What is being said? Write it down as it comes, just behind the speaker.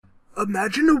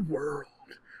Imagine a world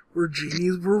where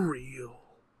genies were real.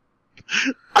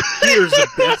 Here's the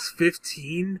best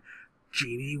 15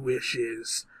 genie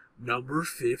wishes. Number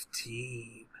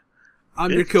 15.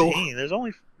 I'm your co. There's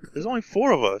only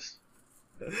 4 of us.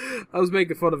 I was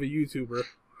making fun of a YouTuber.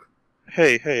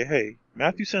 Hey.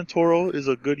 Matthew Santoro is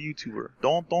a good YouTuber.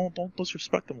 Don't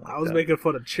disrespect him like that. I was making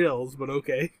fun of Chills, but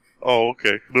okay. Oh,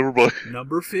 okay. Never mind.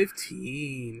 Number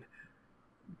 15.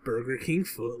 Burger King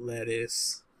foot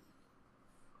lettuce.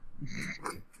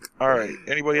 Alright.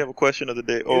 Anybody have a question of the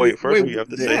day? Oh, wait. First we have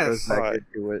to say hi.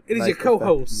 It is your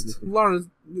co-host, Lawrence,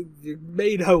 your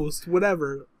main host,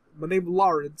 whatever. My name is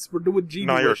Lawrence. We're doing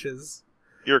genie wishes.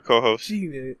 You're a co-host.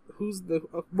 Genie.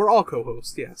 We're all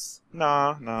co-hosts, yes.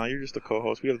 Nah, you're just a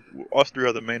co-host. Us 3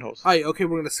 are the main hosts. Alright, okay,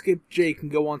 we're gonna skip Jake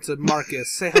and go on to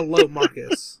Marcus. Say hello,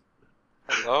 Marcus.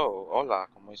 Hello, hola,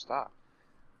 ¿cómo está?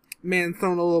 Man,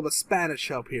 throwing a little bit of Spanish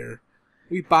up here.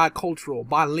 We bicultural,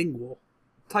 bilingual.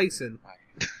 Tyson.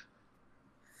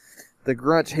 The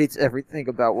Grunch hates everything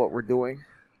about what we're doing.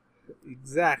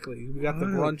 Exactly. We got the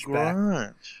Grunch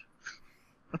back.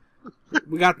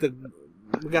 We got the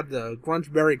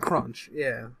Grunchberry Crunch.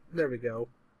 Yeah, there we go.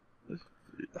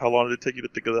 How long did it take you to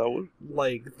think of that one?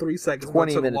 Like 3 seconds.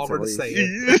 20 took minutes longer at to least. say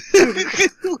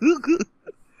it.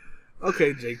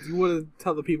 Okay, Jake, do you want to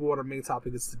tell the people what our main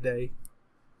topic is today?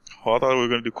 Oh, I thought we were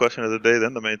going to do question of the day,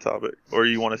 then the main topic. Or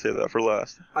you want to say that for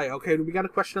last? Alright, okay, do we got a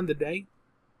question of the day?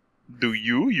 Do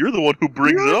you? You're the one who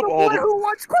brings up all the... who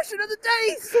wants question of the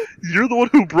days! You're the one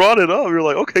who brought it up. You're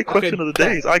like, okay, question of the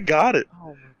days. I got it.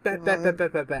 Oh Bet.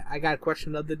 I got a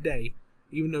question of the day.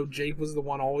 Even though Jake was the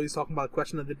one always talking about the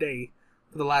question of the day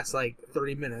for the last,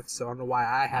 30 minutes, so I don't know why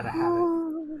I had to have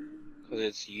it. Because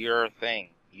it's your thing.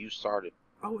 You started.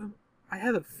 Oh, I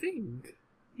had a thing.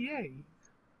 Yay.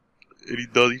 And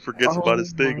he forgets about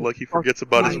his thing like he forgets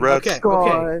about his raps.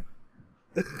 Okay.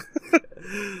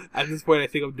 At this point, I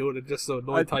think I'm doing it just so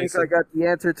annoy Tyson. I think I got the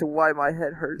answer to why my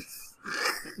head hurts.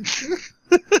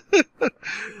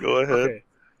 Go ahead. Okay.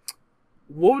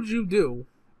 What would you do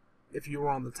if you were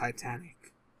on the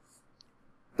Titanic?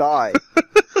 Die.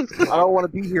 I don't want to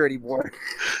be here anymore.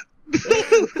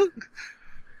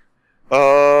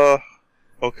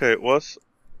 Okay, was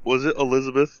it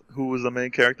Elizabeth who was the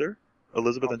main character?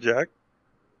 Elizabeth and Jack?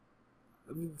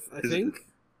 I think.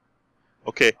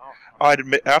 Okay, I'd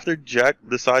admit, after Jack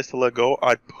decides to let go,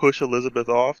 I'd push Elizabeth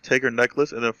off, take her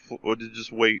necklace, and then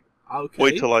just wait. Okay.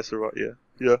 Wait till I survive.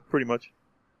 Yeah, pretty much.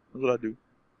 That's what I do.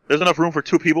 There's enough room for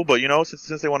 2 people, but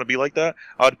since they want to be like that,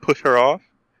 I'd push her off,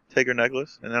 take her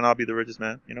necklace, and then I'll be the richest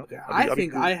man. Okay. I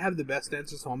think I have the best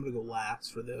answer, so I'm gonna go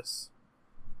last for this.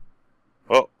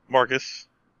 Oh, Marcus.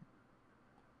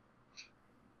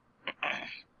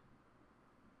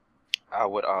 I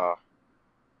would, nigga,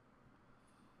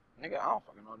 I don't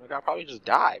fucking know. Nigga, I'd probably just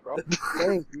die, bro.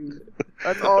 Thank you.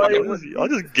 That's all I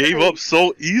just gave up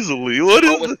so easily. What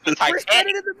is this? The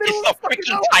Titanic. It's the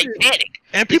freaking Titanic.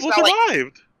 And people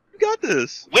survived. You got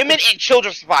this. Women and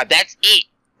children survived. That's it.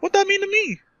 What that mean to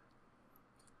me?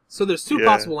 So there's 2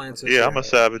 possible answers. Yeah, I'm a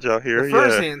savage out here. The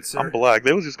first answer I'm black.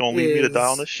 They was just gonna leave me to die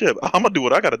on the ship. I'm gonna do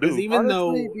what I gotta do. Even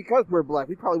Honestly, because we're black,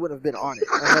 we probably wouldn't have been on it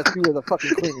unless we were the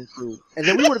fucking cleaning crew, and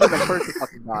then we would have been the first to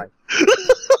fucking die.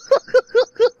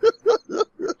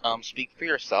 Speak for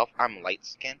yourself. I'm light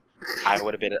skinned. I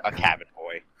would have been a cabin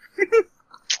boy.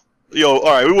 Yo,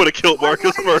 alright, we would have killed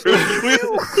Marcus first.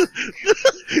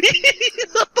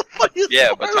 Yeah,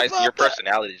 but Tyson, your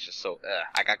personality is just so.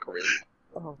 I got charisma.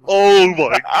 Oh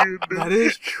my goodness. That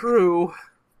is true.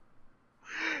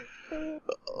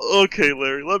 Okay,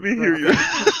 Larry, let me hear you.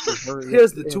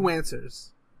 Here's the 2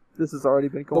 answers. This has already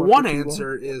been going. The one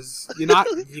answer is you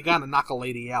gotta knock a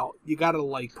lady out. You gotta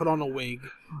put on a wig.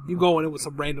 You go in with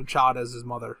some random child as his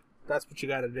mother. That's what you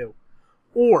gotta do.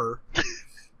 Or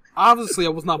obviously I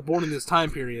was not born in this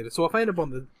time period, so if I end up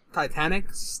on the Titanic,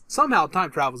 somehow time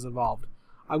travel's involved.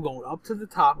 I'm going up to the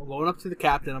top, I'm going up to the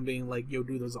captain, I'm being like, yo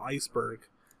dude, there's an iceberg.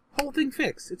 Whole thing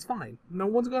fixed, it's fine. No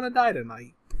one's gonna die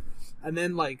tonight. And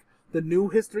then the new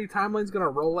history timeline's gonna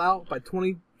roll out by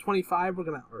 2025, or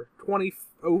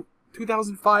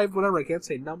 2005, whatever, I can't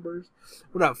say numbers.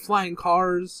 We're gonna have flying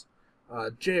cars,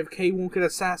 JFK won't get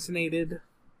assassinated.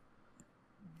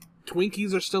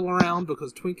 Twinkies are still around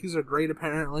because Twinkies are great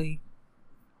apparently.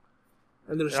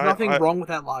 And there's nothing wrong with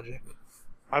that logic.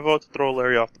 I vote to throw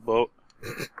Larry off the boat.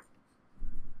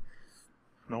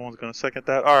 No one's going to second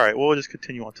that. Alright, we'll just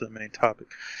continue on to the main topic.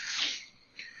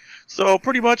 So,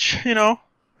 pretty much,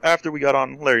 after we got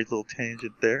on Larry's little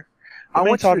tangent there. I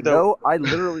want you to know, I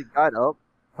literally got up,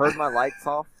 heard my lights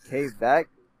off, came back,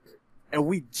 and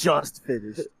we just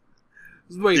finished.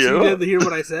 Wait, so you didn't hear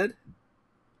what I said?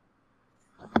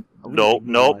 Nope.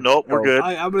 We're good.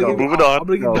 I'm gonna give you, Moving on.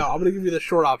 I'm gonna give you the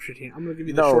short option here. I'm gonna give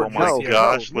you the No, short Oh my choice here.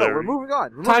 gosh, no, Larry. we're moving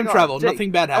on. We're Time moving travel. on. Jake,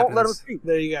 Nothing bad don't happens. let him speak.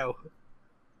 There you go.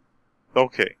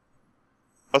 Okay.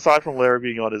 Aside from Larry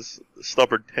being on his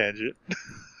stubborn tangent,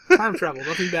 Time travel.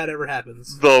 Nothing bad ever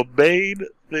happens. the main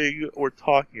thing we're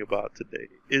talking about today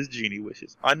is genie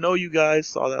wishes. I know you guys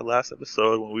saw that last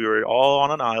episode when we were all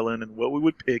on an island and what we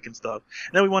would pick and stuff.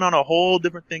 And then we went on a whole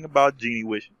different thing about genie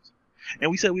wishes.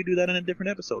 And we said we'd do that in a different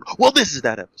episode. Well, this is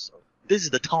that episode. This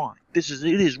is the time. It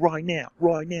is right now.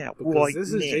 Because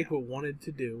this is Jake what wanted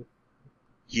to do.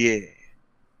 Yeah.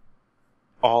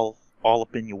 All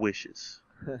up in your wishes.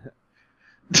 You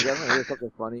guys want to hear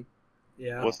something funny?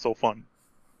 Yeah. What's so fun?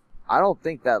 I don't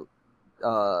think that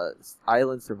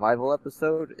island survival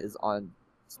episode is on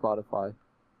Spotify.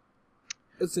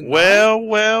 It's a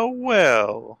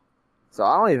Well. So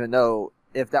I don't even know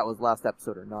if that was last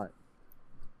episode or not.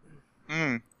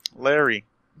 Larry,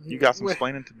 you got some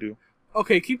explaining to do.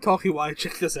 Okay, keep talking while I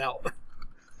check this out.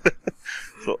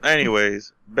 So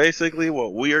anyways, basically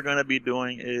what we are going to be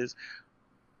doing is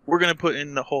we're going to put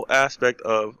in the whole aspect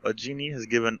of a genie has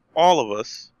given all of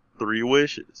us 3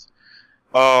 wishes.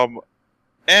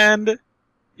 And,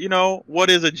 you know, what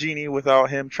is a genie without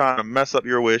him trying to mess up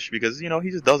your wish? Because, you know,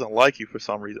 he just doesn't like you for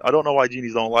some reason. I don't know why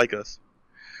genies don't like us.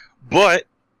 But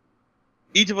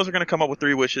each of us are going to come up with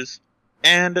 3 wishes.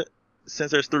 And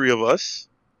since there's 3 of us,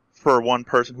 for one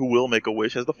person who will make a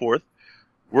wish as the 4th,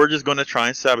 we're just going to try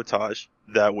and sabotage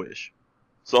that wish.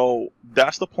 So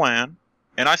that's the plan.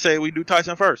 And I say we do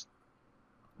Tyson first.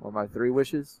 Or my 3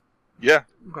 wishes? Yeah.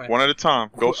 Okay. One at a time.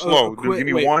 Go slow. Give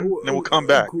me one, then we'll come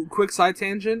back. Quick side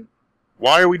tangent.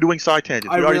 Why are we doing side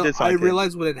tangents? We already did side tangents. I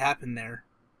realized what had happened there.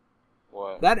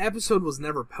 What? That episode was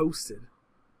never posted.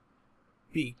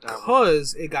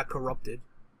 Because it got corrupted.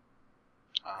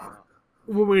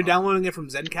 When we were downloading it from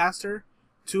Zencaster,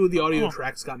 2 of the audio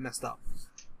tracks got messed up.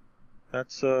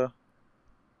 That's So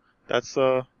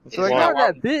ignore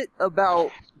that bit about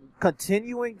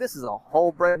continuing. This is a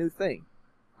whole brand new thing.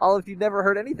 All of you never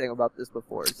heard anything about this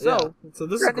before. So this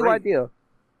is brand new great. idea.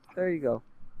 There you go.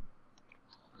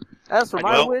 As for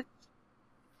my wish,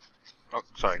 Oh,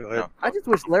 sorry. Go ahead. No. I just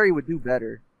wish Larry would do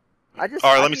better. all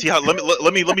right. Let me see how.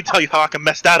 Let me tell you how I can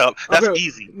mess that up. That's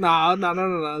easy.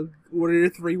 No. What are your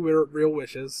 3 real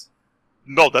wishes?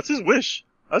 No, that's his wish.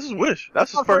 That's his wish.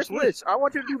 That's his my first wish. I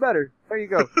want you to do better. There you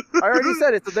go. I already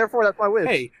said it, so therefore that's my wish.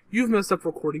 Hey, you've messed up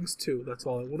recordings too. That's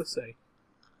all I want to say.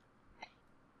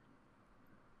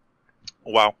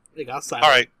 Wow. It got silent.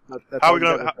 All right. That's How all we you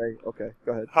gonna- gotta say. Okay,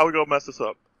 go ahead. How we gonna mess this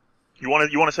up? You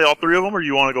want to say all 3 of them, or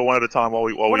you want to go one at a time while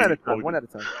we One at a time.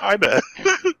 I bet.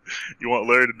 You want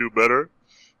Larry to do better?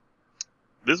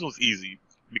 This one's easy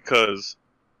because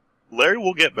Larry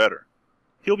will get better.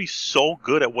 He'll be so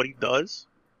good at what he does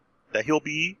that he'll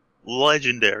be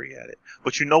legendary at it.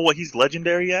 But you know what he's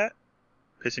legendary at?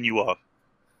 Pissing you off.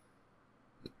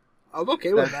 I'm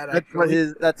okay with that.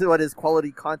 That's what his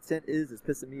quality content is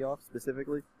pissing me off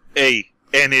specifically. Hey,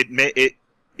 and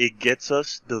it gets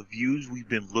us the views we've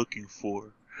been looking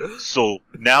for. So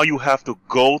now you have to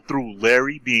go through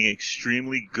Larry being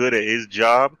extremely good at his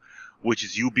job, which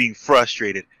is you being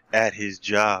frustrated at his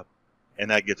job,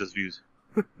 and that gets us views.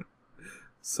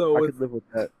 So I could live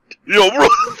with that. Yo, bro,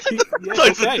 yeah,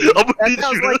 Tyson, okay. I'm gonna That need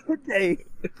sounds you. like today.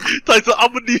 Tyson,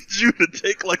 I'm gonna need you to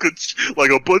take like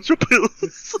a bunch of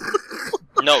pills.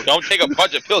 No, don't take a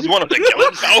bunch of pills. You want him to kill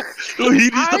himself? He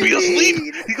needs to be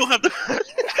asleep. He gonna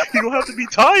have to be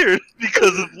tired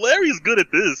because if Larry is good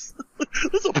at this,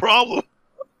 that's a problem.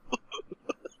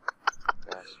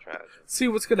 That's tragic. See,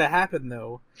 what's gonna happen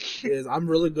though is I'm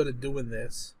really good at doing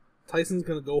this. Tyson's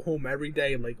gonna go home every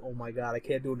day like, oh my god, I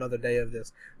can't do another day of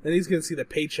this. Then he's gonna see the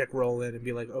paycheck roll in and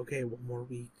be like, okay, one more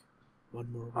week.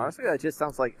 Honestly, that just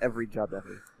sounds like every job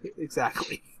ever.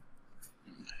 Exactly.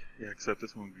 Yeah, except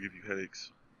this one will give you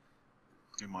headaches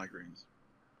and migraines.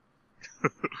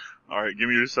 All right, give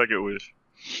me your second wish.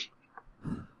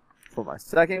 For my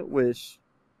second wish,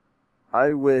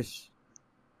 I wish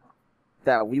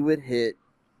that we would hit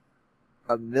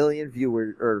 1 million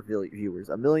viewers,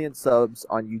 1 million subs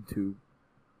on YouTube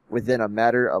within a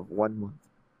matter of 1 month.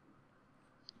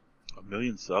 1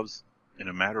 million subs in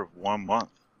a matter of 1 month.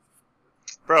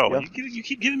 Bro, Yep. you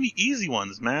keep giving me easy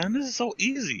ones, man. This is so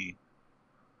easy.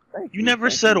 Thank You never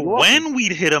Thank said you. You're welcome. when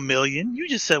we'd hit 1 million. You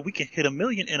just said we can hit 1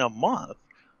 million in a month.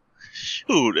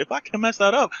 Shoot, if I can mess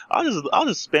that up, I'll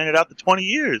just span it out to 20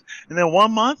 years, and then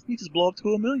 1 month you just blow up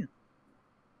to 1 million.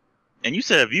 And you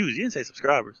said views, you didn't say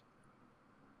subscribers.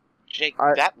 Jake,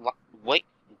 I- wait,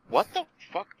 what the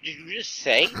fuck did you just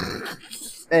say?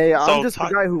 Hey, I'm So just the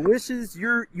Ty- guy who wishes.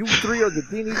 You three are the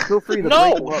genies. Feel free to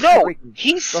No, break them up. no. Break them.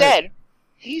 He Go said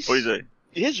What do you say?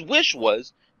 his wish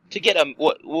was to get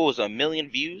what was a million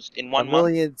views in A 1 month?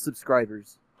 million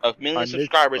subscribers. A million I missed-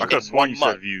 subscribers I could have in sworn 1 you said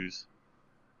month. views.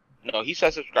 No, he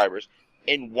said subscribers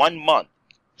in 1 month.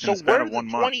 So the span where of did the 1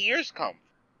 month. 20 years come?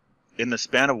 In the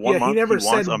span of 1 Yeah, he month, never wants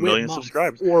said a when million month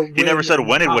subscribers. or He never said in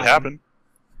when it would time. happen.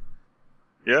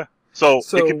 Yeah. So,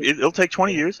 So- it'll take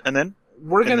 20 years, and then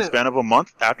We're in the gonna. span of a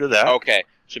month after that, Okay,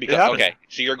 so because happened. okay,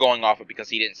 so you're going off it because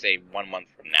he didn't say 1 month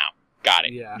from now. Got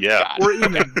it. Yeah. yeah. Got it. Or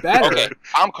even better, Okay,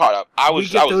 I'm caught up. I we was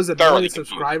get those a thoroughly million confused.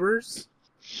 subscribers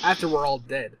after we're all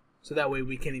dead, so that way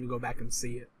we can't even go back and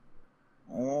see it.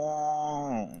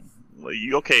 Oh,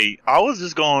 okay. I was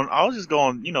just going,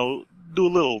 do a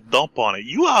little dump on it.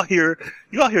 You out here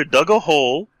dug a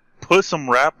hole, put some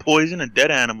rat poison and dead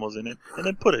animals in it, and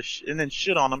then and then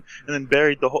shit on them, and then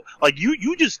buried the whole. Like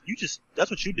you just,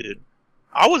 that's what you did.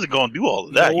 I wasn't going to do all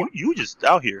of that. You know You just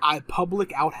out here. I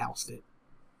public outhoused it.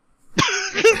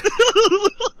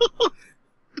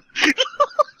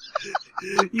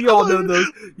 You all know those.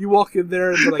 You walk in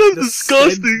there and like That's the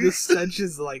disgusting. the stench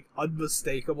is like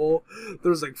unmistakable.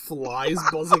 There's like flies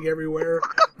buzzing everywhere.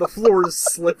 The floor is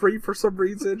slippery for some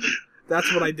reason.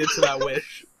 That's what I did to that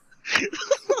wish.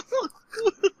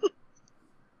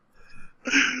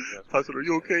 Tyson, are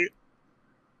you okay?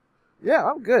 Yeah,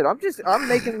 I'm good. I'm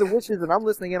making the wishes and I'm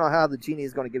listening in on how the genie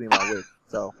is going to give me my wish.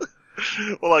 So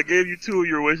Well, I gave you 2 of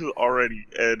your wishes already,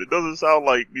 and it doesn't sound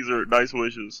like these are nice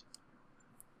wishes.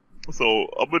 So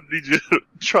I'm gonna need you to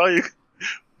try.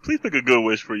 Please pick a good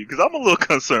wish for you, because I'm a little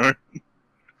concerned.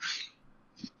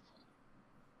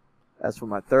 as for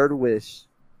my third wish,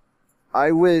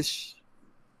 I wish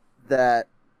that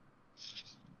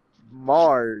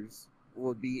Mars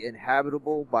will be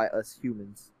inhabitable by us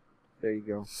humans. There you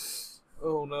go.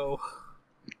 Oh no!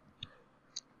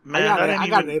 Man, I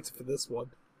got an answer for this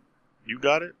one. You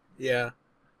got it? Yeah.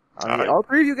 I mean, Alright. all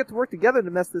three of you get to work together to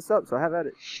mess this up, so have at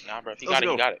it. Nah, bro, if you Let's got it,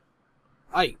 go. you got it.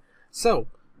 Alright, so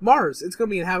Mars, it's gonna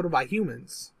be inhabited by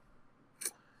humans.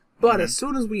 But Mhm. as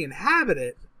soon as we inhabit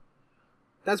it,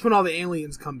 that's when all the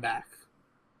aliens come back,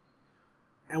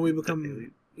 and we become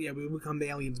the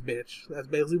aliens' bitch. That's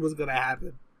basically what's gonna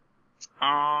happen.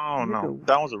 Oh no,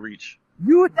 that was a reach.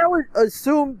 That would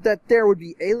assume that there would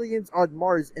be aliens on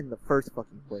Mars in the first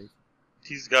fucking place.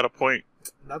 He's got a point.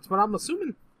 That's what I'm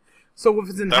assuming. So if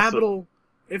it's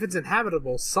That's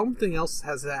inhabitable, something else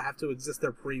has to have to exist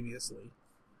there previously.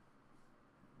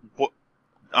 What?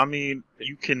 I mean,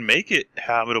 you can make it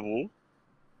habitable,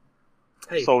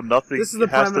 Hey, so nothing this is the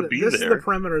has parameter. to be This is there. the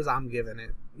parameters I'm giving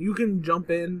it. You can jump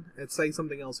in and say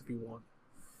something else if you want.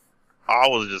 I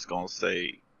was just gonna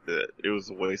say that it was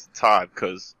a waste of time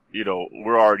because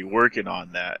we're already working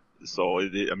on that. So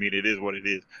it is what it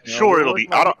is. You know, Sure, we're it'll be.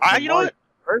 working on You know what?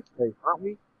 First place, aren't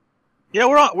we?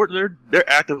 Yeah, they're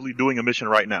actively doing a mission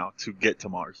right now to get to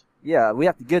Mars. Yeah, we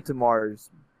have to get to Mars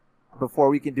before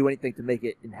we can do anything to make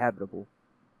it inhabitable.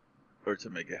 Or to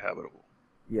make it habitable.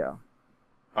 Yeah.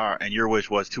 Alright, and your wish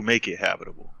was to make it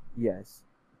habitable. Yes.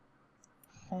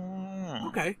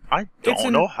 Okay. I It's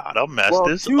don't know how to mess Well,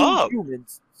 this two up.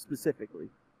 humans specifically.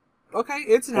 Okay,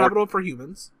 it's inhabitable for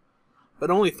humans, but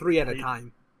only 3 at a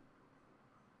time.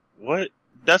 What?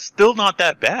 That's still not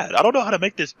that bad. I don't know how to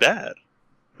make this bad.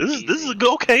 This is a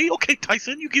good. Okay,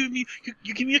 Tyson, you give me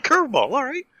a curveball. All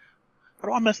right. How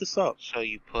do I mess this up? So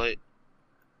you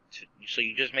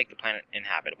just make the planet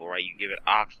inhabitable, right? You give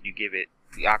it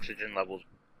the oxygen levels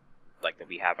like that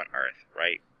we have on Earth,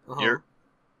 right? Uh-huh.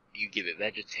 You give it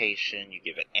vegetation, you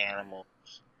give it animals,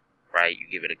 right? You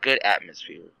give it a good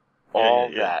atmosphere,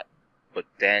 all Yeah. that, but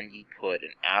then you put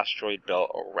an asteroid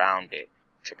belt around it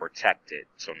to protect it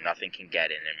so nothing can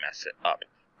get in and mess it up.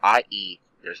 I.e.,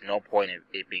 there's no point in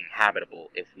it being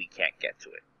habitable if we can't get to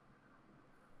it.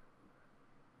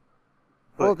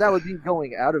 Well, that would be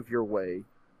going out of your way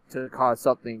to cause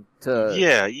something to.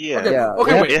 Yeah. Okay, Yeah,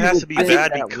 okay, wait. It has to be I think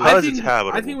bad that because I it's think,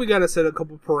 habitable. I think we gotta set a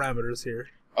couple parameters here.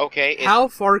 Okay, How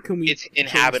far can we? it's change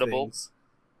inhabitable. things?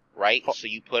 Right? So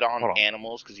you put on hold on.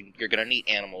 animals, because you're going to need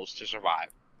animals to survive.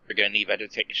 You're going to need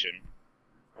vegetation,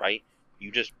 right? You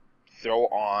just throw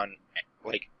on,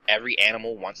 like, every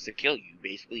animal wants to kill you.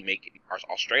 Basically make it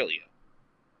Australia.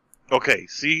 Okay.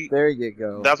 See, There you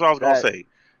go. that's what I was gonna That- say.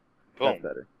 Boom. That's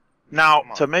better. Now,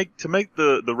 Come on. to make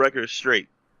the record straight,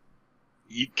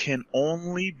 you can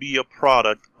only be a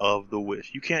product of the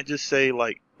wish. You can't just say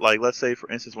like let's say for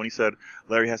instance when he said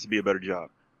Larry has to be a better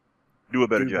job, do a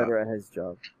better Do job. better at his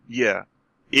job. Yeah,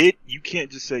 you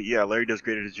can't just say Larry does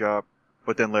great at his job,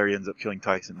 but then Larry ends up killing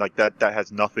Tyson. Like that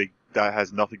has nothing that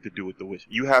has nothing to do with the wish.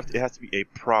 It has to be a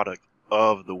product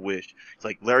of the wish. It's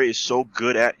like Larry is so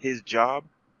good at his job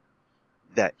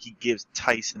that he gives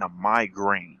Tyson a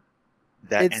migraine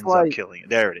that It's ends like- up killing it.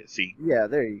 There it is. See, Yeah,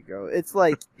 there you go. It's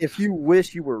like if you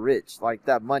wish you were rich, like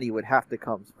that money would have to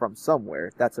come from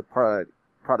somewhere. That's a product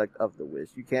of the wish.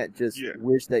 You can't just Yeah.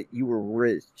 wish that you were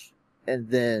rich and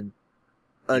then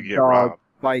a You get dog robbed.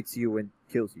 bites you and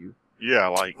kills you. Yeah,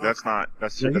 like that's not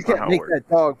You not can't how it make works. that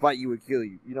dog bite you and kill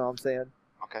you. You know what I'm saying?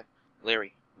 Okay.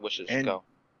 Larry, wishes, And- go.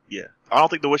 Yeah, I don't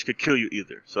think the wish could kill you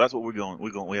either. So that's what we're going.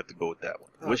 We have to go with that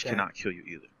one. Wish Okay. cannot kill you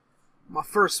either. My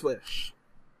first wish.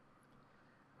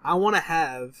 I want to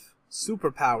have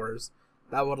superpowers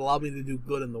that would allow me to do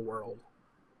good in the world.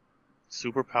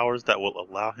 Superpowers that will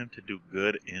allow him to do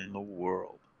good in the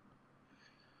world.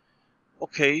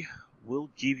 Okay, we'll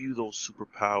give you those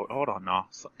superpowers. Hold on, now.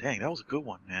 Dang, that was a good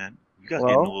one, man. You guys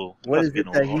getting a little. you What guys is it getting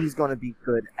a that little he's going to be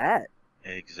good at?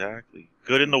 Exactly.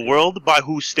 Good in the world by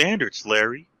whose standards,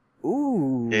 Larry?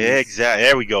 Ooh. Exactly.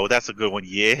 There we go. That's a good one.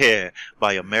 Yeah.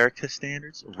 By America's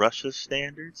standards, Russia's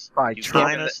standards, By You China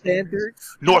give him the-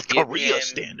 standards? North Give Korea's him-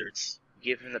 standards.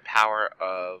 Give him the power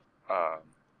of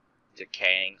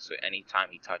decaying, so anytime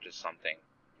he touches something,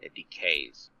 it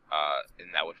decays,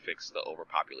 and that would fix the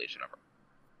overpopulation of Earth.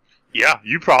 Yeah,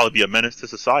 you'd probably be a menace to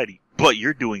society, but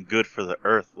you're doing good for the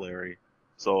Earth, Larry.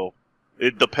 So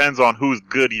it depends on whose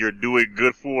good you're doing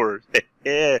good for.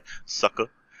 Sucker.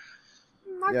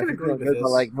 I Yeah, can if agree you're with doing this. good by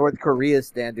like North Korea's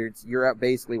standards, you're out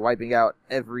basically wiping out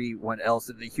everyone else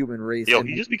in the human race. Yo, and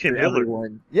he just became Hitler.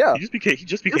 everyone. Yeah, He just became you're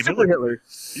Hitler. super Hitler.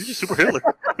 You're just super Hitler.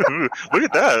 Look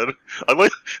at that. I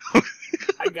like.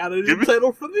 I got a Give new me-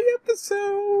 title for the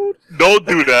episode. Don't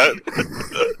do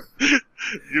that.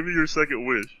 Give me your second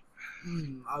wish.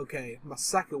 Okay, my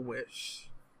second wish.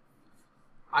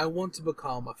 I want to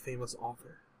become a famous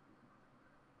author.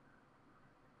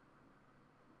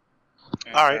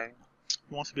 All right. Okay.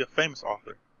 He wants to be a famous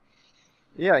author.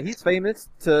 Yeah, he's famous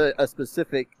to a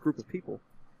specific group of people.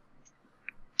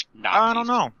 I don't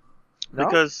know. No?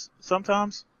 Because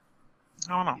sometimes,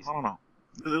 I don't know.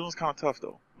 This one's kind of tough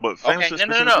though. But famous to Okay, a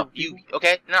no. specific group of You people?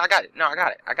 okay? No, I got it.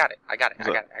 I got it. What's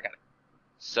up?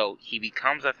 So he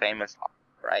becomes a famous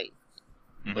author, right?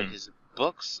 But Mhm. his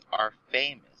books are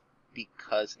famous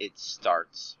because it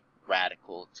starts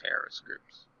radical terrorist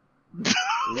groups.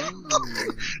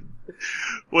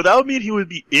 Well, that would mean he would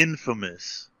be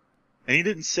infamous. And he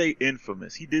didn't say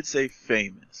infamous. He did say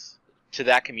famous. To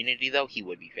that community, though, he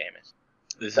would be famous.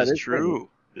 This That is is true.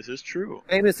 This is true.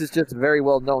 Famous is just very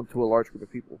well known to a large group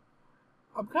of people.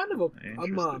 I'm kind of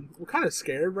Interesting. I'm kind of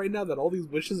scared right now that all these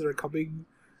wishes are coming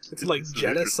into like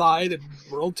genocide and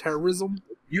world terrorism.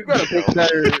 You gotta pick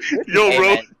better. Yo, Hey,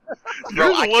 bro. man. Bro,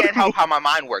 You're I the one can't who... help how my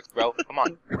mind works, bro. Come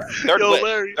on. Third Yo, wish.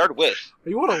 Larry. Third wish.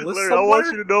 You want to list Larry, I somewhere? want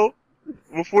you to know,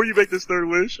 before you make this third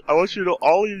wish, I want you to know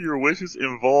all of your wishes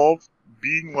involve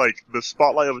being like the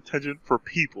spotlight of attention for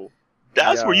people.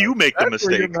 That's Yeah, where you make the that's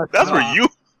where you're mistake. messed That's up. where you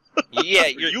Yeah,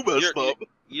 you messed up.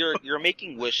 You're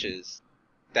making wishes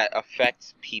that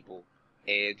affect people,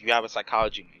 and you have a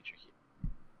psychology major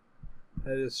here.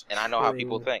 That is And I know how true.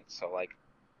 people think, so like,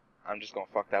 I'm just gonna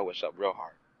fuck that wish up real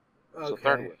hard. So Okay.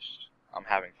 third wish, I'm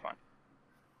having fun.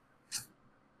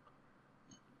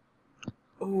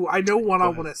 Oh, I know what Go I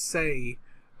ahead. want to say,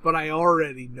 but I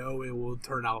already know it will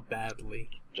turn out badly.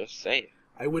 Just say it.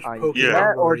 I wish Either Pokemon do Yeah.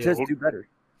 that were or real. just do better.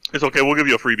 It's okay, we'll give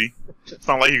you a freebie. It's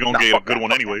not like you're gonna get a good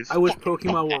one anyways. I wish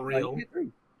Pokemon were Like, real. you get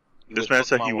three. You This wish man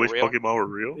said he Pokemon were wished real? Pokemon were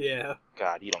real. Yeah.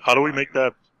 God, you don't. How do care we about make it.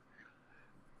 that?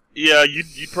 Yeah,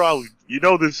 you'd probably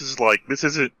this is like this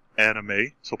isn't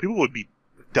anime, so people would be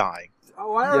dying,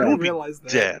 Oh, I Yeah. already We'll be realized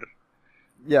that. dead.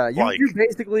 Yeah, you, Like- you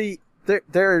basically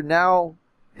they're now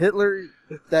Hitler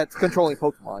that's controlling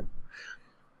Pokemon.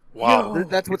 Wow. Yo.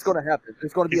 That's what's going to happen.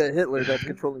 There's going to be a Hitler that's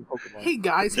controlling Pokemon. Hey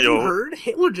guys, have Yo. you heard?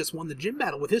 Hitler just won the gym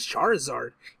battle with his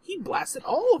Charizard. He blasted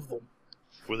all of them.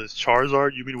 With his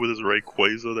Charizard, you mean with his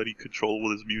Rayquaza that he controlled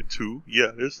with his Mewtwo?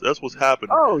 Yeah, that's what's happening.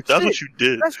 Oh, That's shit. what you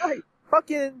did. That's right.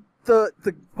 Fucking the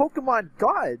Pokemon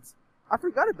gods. I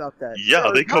forgot about that. Yeah,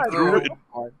 They're they come gods, through they're and-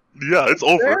 Pokemon. Yeah, it's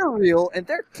over. They're real, and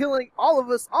they're killing all of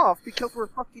us off because we're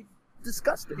fucking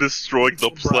disgusting. Destroying the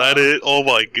Bruh. planet. Oh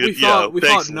my We god. Yeah, thought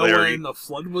thanks, Noah Larry. and the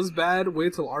flood was bad.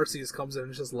 Wait till Arceus comes in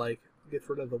and just like get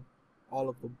rid of them, all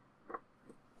of them.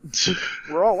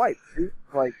 We're all wiped, dude.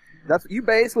 Like, that's you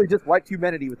basically just wiped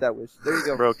humanity with that wish. There you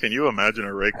go. Bro, can you imagine a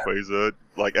Rayquaza,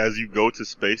 like, as you go to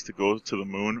space to go to the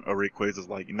moon, a Rayquaza's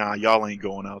like, nah, y'all ain't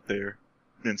going out there.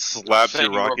 Then slaps Said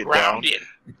your you were rocket down. grounded.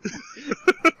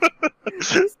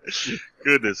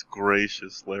 Goodness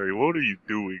gracious, Larry, what are you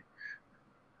doing?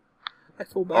 I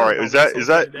feel bad. Alright, about is that myself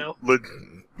right now. le-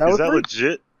 That is was that free.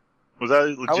 legit? Was that That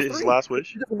was legit his 3. last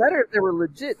wish? It doesn't matter if they were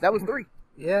legit. That was 3.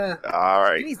 Yeah. All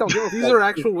right. Genies don't give a These fuck. are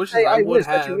actual wishes Hey, I would wish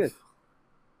that have. you wish.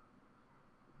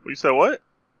 You said what?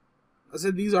 I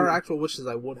said these are actual wishes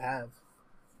I would have.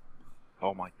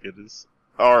 Oh my goodness.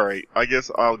 All right. I guess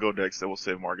I'll go next, and we'll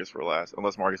save Marcus for last,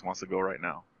 unless Marcus wants to go right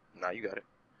now. Nah, you got it.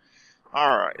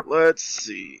 All right. Let's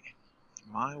see.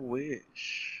 My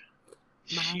wish.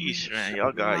 My Sheesh, wish, man. my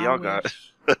Y'all got.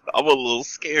 wish. I'm a little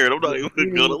scared. I'm not even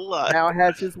Genie gonna lie. Now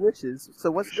has his wishes.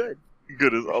 So what's good?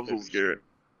 Goodness, I'm so scared.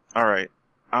 All right.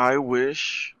 I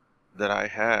wish that I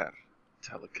had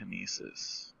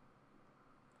telekinesis.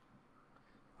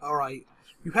 All right,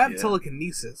 you have Yeah.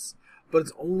 telekinesis, but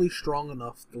it's only strong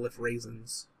enough to lift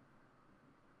raisins.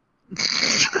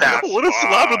 What a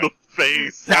slap in the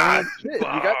face! Shit, you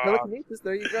got telekinesis.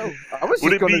 There you go. I was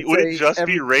Would just it gonna be? Would it say just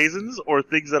every- be raisins or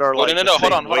things that are Oh, like no, the hold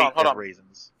same on, hold weight on, hold as on.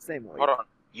 raisins? same way. Hold on.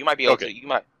 You might be able Okay. to. You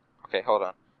might. Okay, hold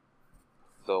on.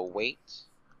 The weight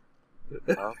of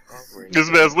a This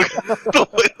raisin. man's looking at the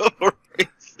weight of a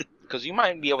raisin. Because you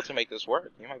might be able to make this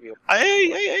work. You might be able.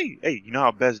 Hey! You know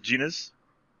how best genus?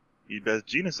 You best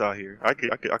genus out here. I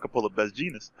could pull a best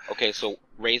genus. Okay, so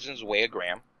raisins weigh a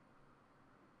gram.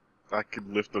 I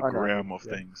could lift a I know, gram of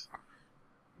yeah. things.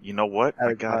 You know what? At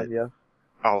I a got time, it. yeah.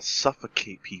 I'll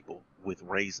suffocate people with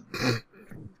raisins.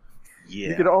 Yeah.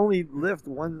 You could only lift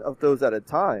one of those at a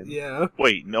time. Yeah.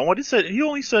 Wait, no one said. He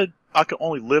only said I could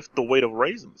only lift the weight of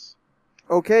raisins.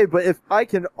 Okay, but if I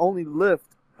can only lift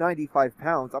 95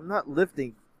 pounds, I'm not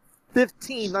lifting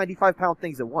 15 95-pound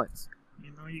things at once.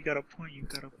 You know, you got a point.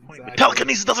 Exactly. But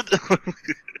telekinesis doesn't.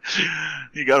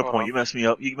 You got a Hold point. on. You messed me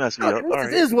up. All This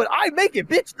right. is what I make it,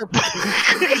 bitch.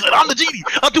 He said, I'm the genie.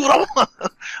 I'll do what I want.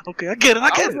 Okay, I get it. I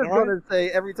was All just right. gonna say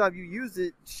every time you use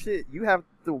it, shit, you have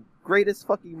the greatest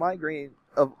fucking migraine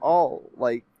of all.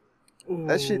 Like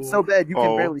that shit's so bad you can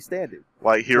Oh. barely stand it.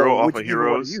 Like hero So, off which of you wanna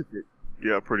Heroes. use it.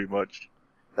 Yeah, pretty much.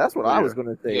 That's what Oh, I yeah. was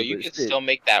gonna say. Yeah, you but can shit. still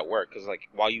make that work. Because like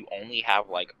while you only have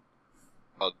like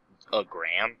a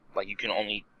gram, like you can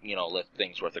only lift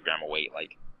things worth a gram of weight.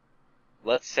 Like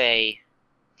let's say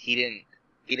he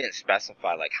didn't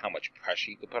specify like how much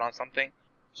pressure you could put on something,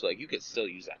 so like you could still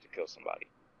use that to kill somebody.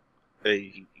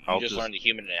 Hey, You I'll just learned the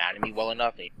human anatomy well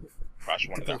enough, and you crush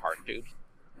one of their heart tubes.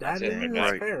 That That's it, is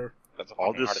right. fair. That's a I'll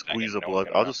fucking just heart attack, squeeze and a no one's blood.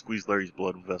 gonna I'll know. just squeeze Larry's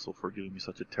blood vessel for giving me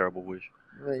such a terrible wish.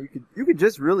 Man, you could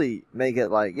just really make it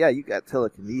like, yeah, you got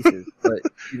telekinesis, but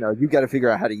you got to figure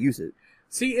out how to use it.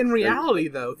 See, in reality,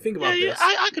 though, think about Yeah, this.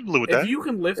 I could live with If that. you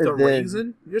can lift And a then-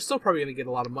 raisin, you're still probably going to get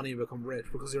a lot of money and become rich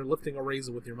because you're lifting a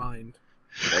raisin with your mind.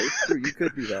 Right? True, you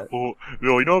could do that. Oh,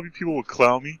 yo, you know how many people would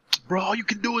clown me? Bro, all you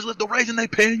can do is lift the raisin. They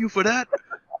paying you for that?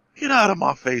 Get out of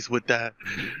my face with that.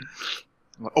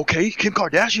 I'm like, okay, Kim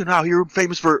Kardashian out here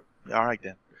famous for. All right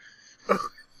then.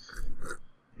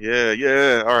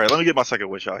 Yeah. All right, let me get my second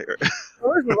wish out here.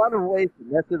 Well, there's a lot of ways to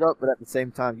mess it up, but at the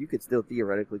same time, you could still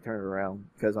theoretically turn it around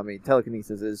because I mean,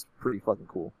 telekinesis is pretty fucking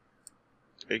cool.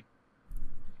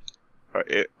 All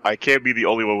right, I can't be the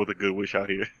only one with a good wish out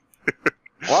here.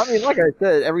 Well, I mean, like I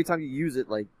said, every time you use it,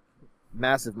 like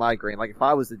massive migraine. Like if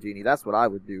I was the genie, that's what I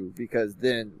would do because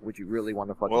then would you really want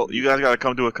to fucking? Well, use you it? guys got to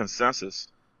come to a consensus.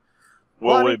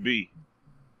 Well, What I would mean- it be?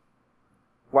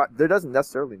 Well, there doesn't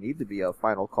necessarily need to be a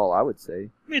final call. I would say.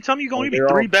 I mean, tell me you gonna Well, give me they're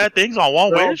three all- bad things on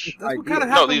one they're all wish? just That's what ideas. kind of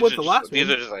No, happened these with are the just, last these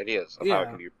one. are just ideas of how it Yeah.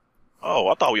 could be. Oh,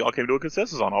 I thought we all came to a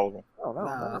consensus on all of them. Oh no,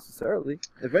 Nah. not necessarily.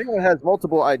 If anyone has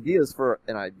multiple ideas for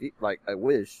an idea, like a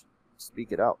wish,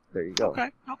 speak it out. There you go.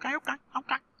 Okay.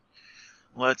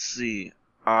 Let's see.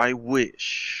 I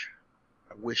wish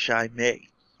I may.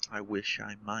 I wish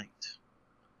I might.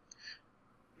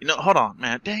 Hold on,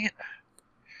 man. Dang it.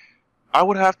 I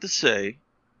would have to say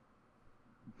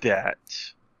that.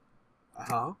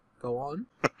 Go on.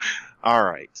 All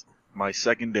right. My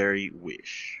secondary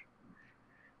wish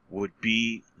would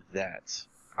be that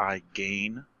I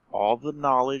gain all the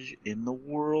knowledge in the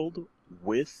world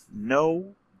with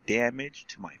no damage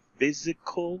to my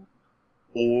physical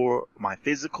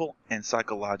and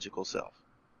psychological self.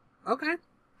 Okay.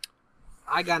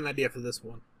 I got an idea for this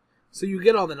one. So you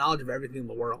get all the knowledge of everything in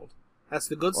the world. That's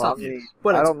the good Well, I stuff. mean,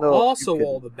 But I it's don't know if you also can-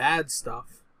 all the bad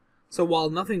stuff. So while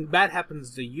nothing bad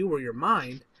happens to you or your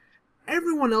mind,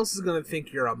 everyone else is going to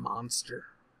think you're a monster.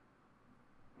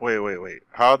 Wait.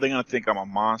 How are they going to think I'm a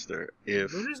monster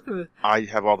if They're just going to I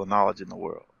have all the knowledge in the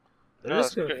world? they're No, just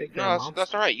that's going to great. think you're No, a that's, monster.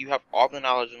 that's all right. You have all the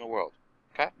knowledge in the world.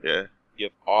 Yeah. You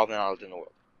have all the knowledge in the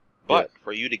world. But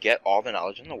for you to get all the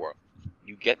knowledge in the world,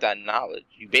 you get that knowledge.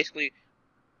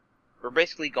 We're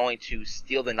basically going to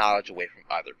steal the knowledge away from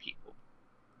other people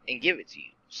and give it to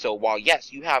you. So while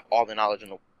yes, you have all the knowledge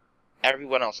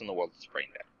everyone else in the world is brain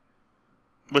dead.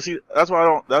 But see, that's why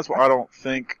I don't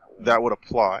think that would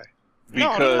apply.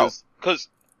 Because because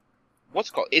what's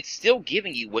it called? It's still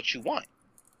giving you what you want.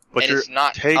 but And you're it's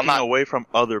not taking away from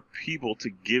other people to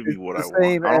give me what I It's the want.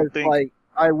 same I don't as think like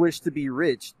I wish to be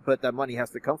rich, but that money has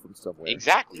to come from somewhere.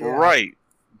 exactly. Yeah. right.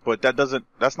 But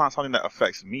that's not something that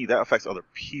affects me. That affects other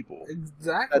people.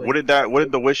 Exactly.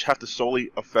 Wouldn't the wish have to solely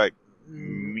affect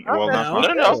me? Not Well, that's No.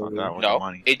 not, No. that's not that with the No,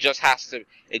 money. it just has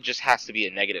to be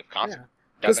a negative consequence.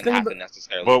 Yeah. 'Cause Doesn't think have to about-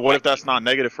 necessarily. But what if affect that's you. not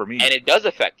negative for me? And it does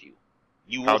affect you.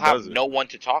 You How will have does it? no one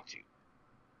to talk to,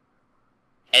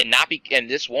 and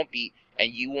this won't be,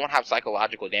 and you won't have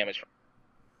psychological damage from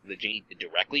the genie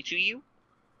directly to you,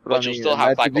 but you'll still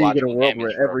have imagine being in a psychological world damage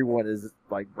where from, everyone is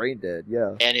like brain dead.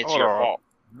 Yeah. and it's Hold your on. fault.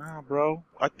 Nah, bro.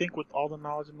 I think with all the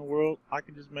knowledge in the world, I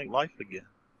can just make life again.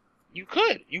 You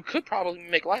could probably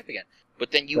make life again,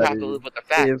 but then you That have to is- live with the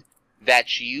fact if-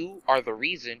 that you are the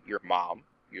reason your mom,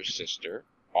 your sister,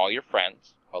 all your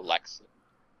friends, Alexa,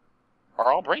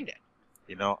 are all brain dead.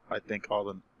 You know, I think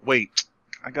wait,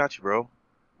 I got you, bro.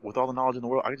 With all the knowledge in the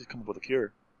world, I can just come up with a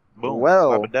cure. Boom.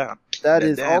 Well, slap it down. That Let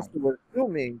is down. also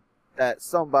assuming that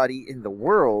somebody in the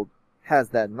world has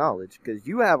that knowledge, because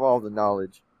you have all the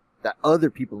knowledge that other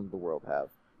people in the world have.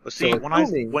 But see, So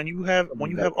when you have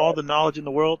all the knowledge in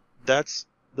the world, that's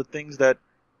the things that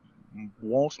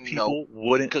most people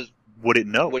because wouldn't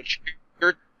know. what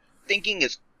you're thinking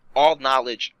is all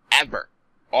knowledge ever.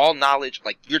 All knowledge,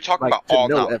 like you're talking Like, about to all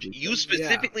know knowledge. everything. You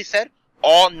specifically said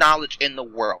all knowledge in the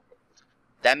world.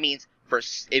 That means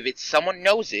if it's someone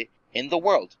knows it in the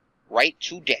world right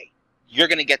today, you're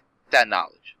gonna get that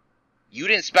knowledge. You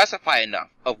didn't specify enough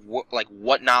of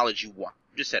what knowledge you want.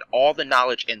 You just said all the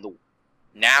knowledge in the.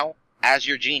 Now, as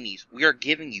your genies, we are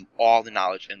giving you all the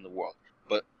knowledge in the world.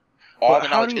 But all But the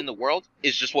how knowledge do- in the world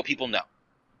is just what people know.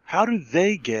 How do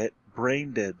they get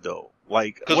brain dead though?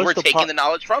 Like, Because what's we're the taking the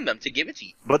knowledge from them to give it to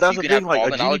you. But that's you the can thing. have Like, all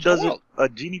a the genie knowledge in the doesn't. world. A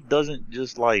genie doesn't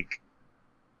just like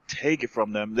take it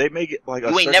from them. They make it like You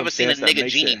a ain't never seen a circumstance that nigga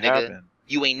makes genie, it nigga. happen.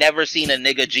 You ain't never seen a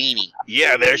nigga genie.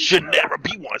 Yeah, there should never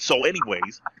be one. So,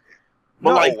 anyways, but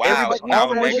No, like wow. everybody, So now all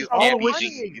the there wishes, you all can't the be wishes,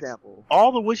 genies. example.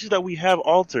 all the wishes that we have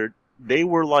altered, they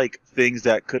were like things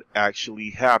that could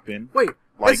actually happen. Wait,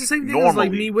 Like, that's the same thing normally, as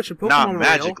like me wishing Pokemon not were real.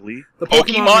 magically. The Pokemon, are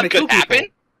gonna Pokemon kill could happen.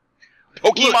 people.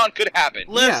 Pokemon could happen.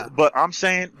 Yeah. But I'm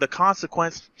saying the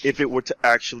consequence if it were to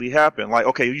actually happen. Like,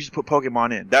 okay, you just put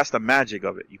Pokemon in. That's the magic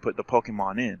of it. You put the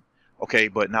Pokemon in. Okay,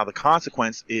 but now the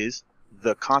consequence is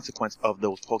the consequence of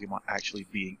those Pokemon actually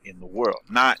being in the world,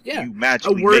 not Yeah. you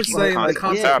magically We're making saying the the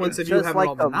consequence consequence happen. of you Just having like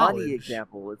all the the money knowledge.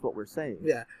 example is what we're saying.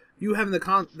 Yeah, you having the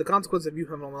consequence of you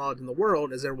having all the knowledge in the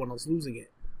world is everyone else losing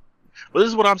it. But this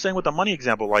is what I'm saying with the money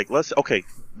example. Like,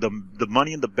 the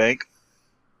money in the bank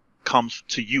comes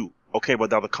to you. Okay,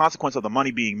 but now the consequence of the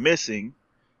money being missing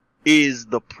is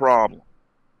the problem,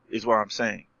 is what I'm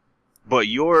saying. But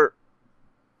you're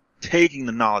taking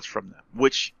the knowledge from them,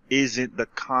 which isn't the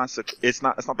consequence. It's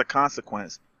not the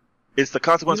consequence. It's the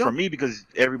consequence for me because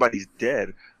everybody's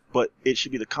dead. But it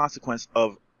should be the consequence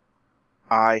of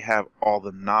I have all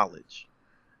the knowledge.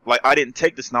 Like, I didn't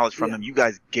take this knowledge from them. You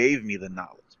guys gave me the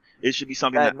knowledge. It should be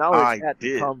something That that knowledge I had to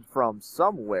did. come from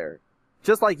somewhere.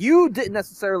 Just like you didn't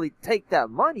necessarily take that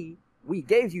money, we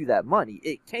gave you that money.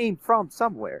 It came from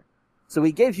somewhere. So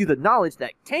we gave you the knowledge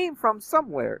that came from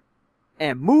somewhere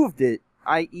and moved it,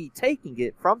 i.e. taking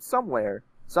it from somewhere,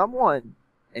 someone,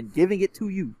 and giving it to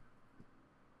you.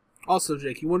 Also,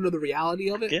 Jake, you want to know the reality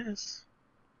of it? Yes.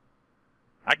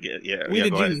 I get, yeah. We yeah, the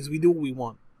go ahead. genies, we do what we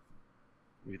want.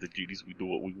 We the genies, we do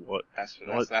what we want. That's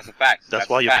What? a fact. That's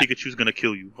a why your fact. Pikachu's gonna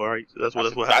kill you. All right, that's what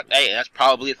That's happened. Hey, that's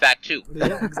probably a fact too. Yeah,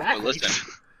 But exactly.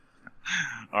 listen,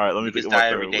 All right, let me Niggas think of die my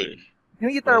every third day. wish. You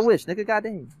don't get their wish, nigga.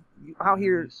 Goddamn. You out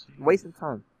here wasting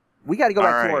time. We gotta go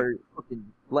back to Alright. our fucking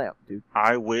lamp, dude.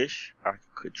 I wish I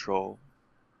could control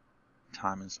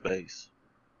time and space.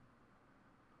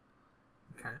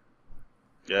 Okay.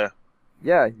 Yeah.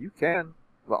 Yeah, you can.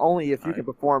 But only if you Alright. can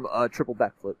perform a triple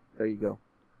backflip. There you go.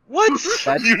 What?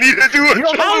 That's- You need to do a You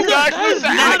don't triple know that. backflip.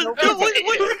 That's No, not- wait,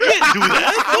 you can't do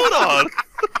that. Hold on.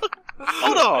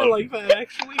 Hold on. I like that,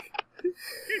 actually.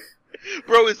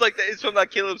 bro, it's like that. It's from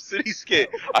that Caleb City skit.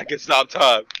 I can stop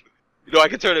time. You know, I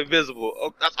can turn invisible.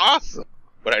 Oh, that's awesome.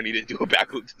 But I need to do a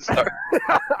backflip to start.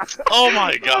 Oh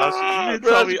my gosh! You didn't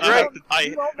Bro, tell that's me I have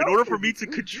great. to, in order for me to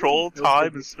control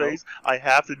time and space, I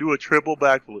have to do a triple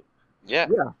backflip. Yeah.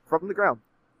 Yeah, from the ground.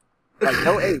 Like,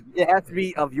 no aid. It has to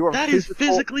be of your That is physical...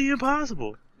 physically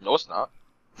impossible. No, it's not.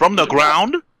 From the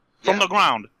ground? From Yeah. the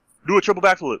ground. Do a triple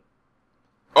backflip.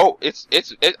 Oh,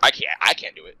 I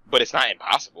can't do it, but it's not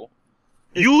impossible.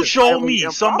 You show entirely me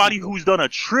somebody improbable. who's done a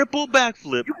triple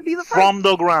backflip You could be the first. from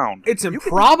the ground. It's You can do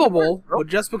improbable, it, bro. but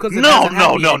just because it No, hasn't no,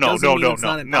 happened no, yet no, doesn't no, mean no, it's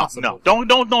not no, impossible.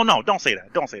 Don't say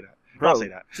that. Don't say that. Bro, Don't say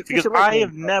that. get Because your leg I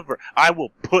have gains up. never. I'll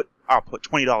put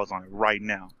 $20 on it right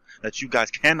now. That you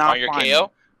guys cannot On your find KO? me.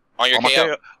 On your On my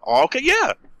KO? KO. Okay,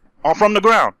 yeah. From the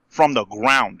ground. From the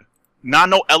ground. Not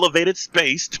no elevated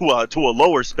space to a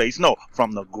lower space. No,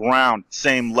 from the ground,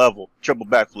 same level, triple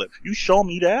backflip. You show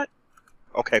me that?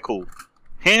 Okay, cool.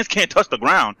 Hands can't touch the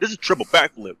ground. This is triple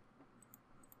backflip.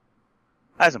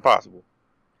 That's impossible.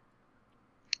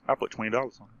 I put $20 on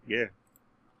it. Yeah.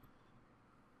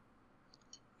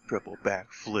 Triple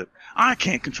backflip. I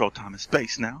can't control time and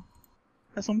space now.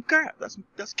 That's some crap. That's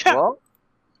cap. Well,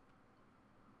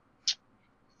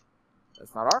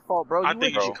 that's not our fault, bro. I You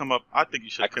think win. you should come up. I think you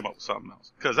should come up with something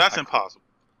else because that's impossible.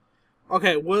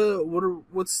 Okay,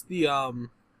 what's the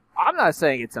I'm not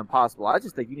saying it's impossible. I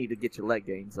just think you need to get your leg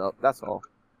gains up. That's all.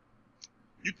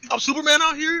 You think I'm Superman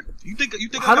out here? You think?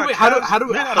 how do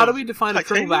how we define a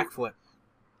triple titanium? backflip?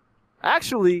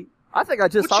 Actually, I think I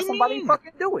just What saw you somebody mean?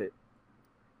 fucking do it.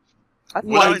 I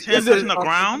think Without Like, his hands is it- touching the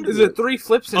ground? Is it 3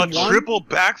 flips in A one? triple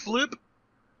backflip?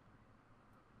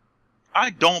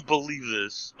 I don't believe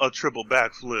this. A triple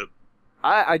backflip.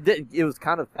 I didn't. It was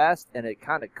kind of fast and it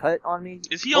kind of cut on me.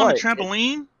 Is he on the but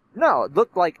trampoline? No, it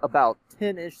looked like about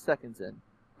 10-ish seconds in,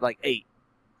 like 8.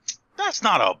 That's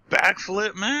not a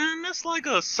backflip, man. That's like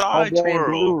a side Homeboy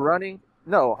in blue twirl. running.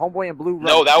 No, homeboy in blue running.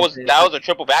 No, that was a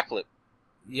triple backflip.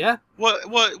 Yeah.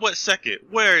 What second?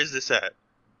 Where is this at?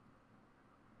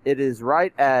 It is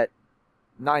right at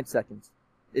 9 seconds.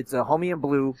 It's a homie in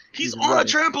blue. He's on running. a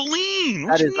trampoline.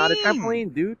 What That you is not a mean?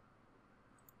 trampoline, dude.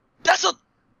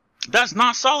 That's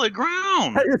not solid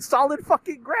ground. That is solid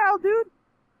fucking ground, dude.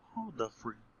 Hold the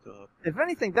freak up. If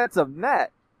anything, that's a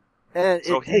mat, and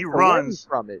So it he takes away runs.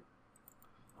 from it.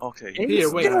 Okay. And Here,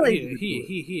 he's wait. still Here, able to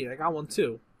do it. here. I got one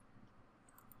too.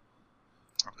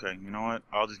 Okay. You know what?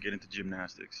 I'll just get into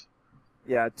gymnastics.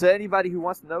 Yeah, to anybody who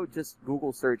wants to know, just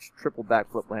Google search triple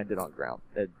backflip landed on ground,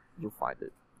 and you'll find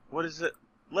it. What is it,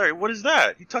 Larry? What is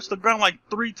that? He touched the ground like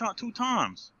 2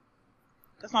 times.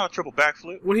 That's not a triple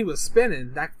backflip. When he was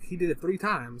spinning, he did it 3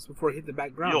 times before he hit the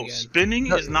back ground Yo, again. spinning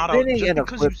No, is not spinning a just and a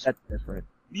because flip, you. that's different.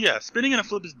 Yeah, spinning and a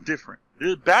flip is different.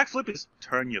 The backflip is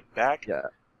turn your back, Yeah,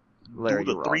 Larry, do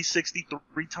the you're wrong. 360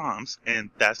 3 times, and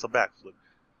that's a backflip.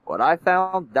 What I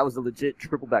found, that was a legit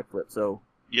triple backflip. So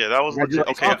Yeah, that was legit.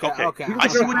 Okay. Okay. you I can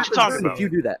see go what back you're talking if about. You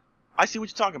do that. I see what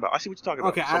you're talking about.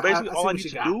 Okay, So basically, I see all I what need you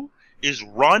to got. do is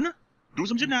run, do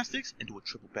some gymnastics, and do a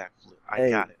triple backflip. I Hey,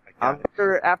 got it.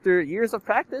 After years of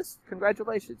practice,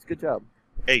 congratulations, good job.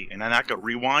 Hey, and then I could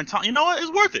rewind time. You know what?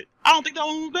 It's worth it. I don't think that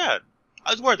one was bad.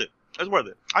 It's worth it.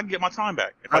 I can get my time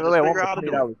back if By I the just way, I want figure my out how to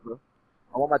do $20, it. bro.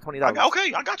 I want my $20.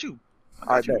 Okay, I got you.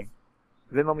 All right, bet.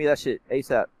 Venmo me that shit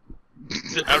ASAP.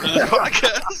 After this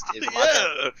podcast, It's my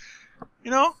turn. yeah.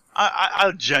 You know,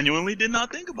 I genuinely did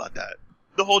not think about that.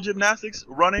 The whole gymnastics,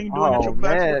 running, doing a Oh triple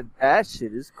backflip, man, that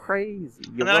shit is crazy.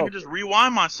 and then I can just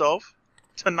rewind myself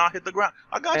to not hit the ground.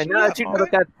 I got And you. now Yeah, that you know okay.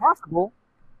 that that's possible,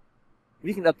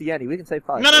 we can up the ante. We can say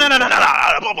 5. No.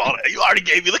 You already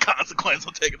gave me the consequence.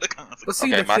 I'm taking the consequence. But see,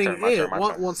 Okay, the my thing turn, my is, turn,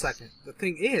 my turn. one second. The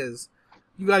thing is,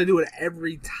 you got to do it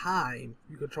every time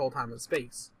you control time and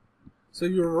space. So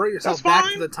you revert yourself That's back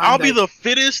fine. to the time. I'll be the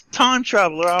fittest time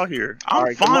traveler out here.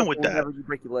 I'm fine with that. Whenever you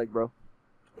break your leg, bro.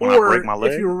 When or I break my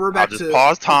leg, if you revert I'll back just to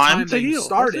pause the time time to that you heal. That's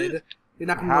started, it. you're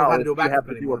not going to know how to do a if you have backflip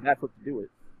to do anymore. a backflip to do it?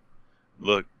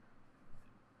 Look,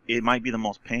 it might be the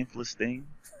most painfulest thing,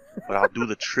 but I'll do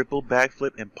the triple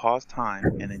backflip and pause time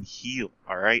and then heal.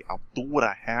 All right, I'll do what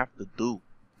I have to do.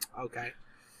 Okay.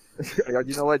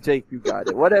 You know what, Jake? You got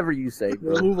it. Whatever you say,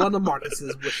 bro. We'll move on to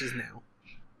Marcus's wishes now.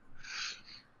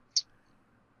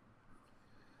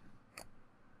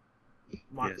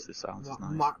 Yes, this sounds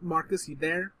nice. Marcus, you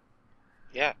there?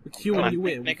 Yeah. We cue Can when I you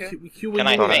win. think, nigga? We cue Can when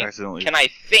I you thought I win. accidentally. Can I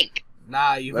think?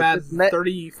 Nah, you've Let had this ma-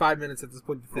 35 minutes at this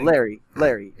point to think.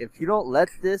 Larry, if you don't let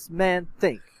this man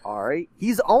think, all right,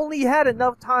 he's only had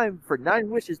enough time for 9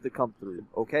 wishes to come through.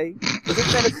 Okay, give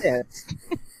this man a chance.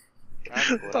 That's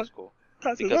cool. That's cool.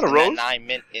 Is Because that a in that roast? 9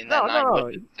 min, in No, that nine no.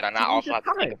 wishes, did I not Give me also the have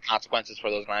to think time. of consequences for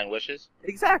those 9 wishes?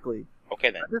 Exactly. Okay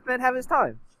then. Let this man have his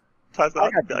time. Tyson, I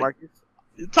got you, Marcus.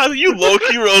 Tyson, you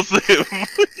low-key roasted him.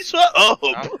 Shut up.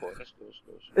 No, that's cool. That's cool. That's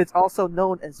cool. It's also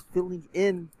known as filling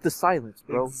in the silence,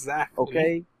 bro. Exactly.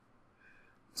 Okay.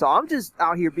 So I'm just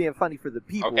out here being funny for the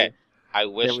people. Okay. I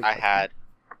wish There we I go. had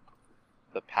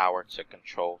the power to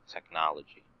control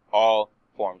technology. All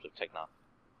forms of technology.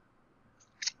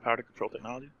 Power to control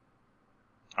technology.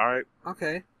 All right,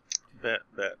 Okay. bet.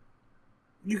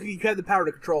 You have the power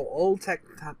to control all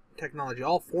technology,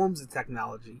 all forms of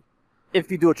technology. If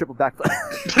you do a triple backflip.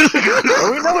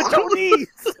 We know what Joe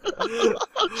needs!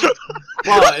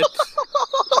 But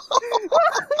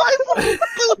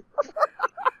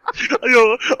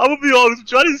Yo, I'm gonna be honest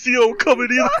with you. I didn't see him coming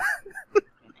either.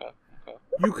 Okay.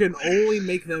 you can only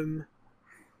make them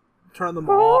turn them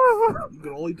off. You can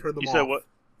only turn them You off. said what?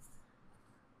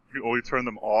 You only turn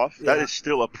them off? That Yeah. is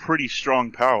still a pretty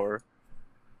strong power.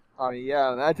 I mean,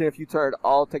 yeah, imagine if you turned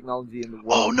all technology in the world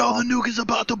Oh no, off. the nuke is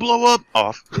about to blow up.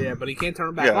 Off. Yeah, but he can't turn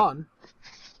them back Yeah. on.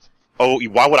 Oh,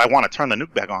 why would I want to turn the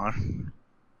nuke back on?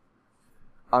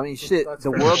 I mean, shit, That's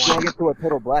the fair world point. going into a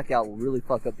total blackout will really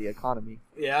fuck up the economy.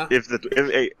 Yeah.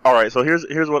 All right, so here's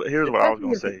what I was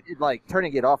gonna Especially say. if like,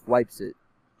 turning it off wipes it.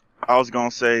 I was gonna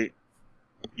say,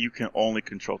 you can only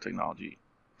control technology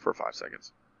for 5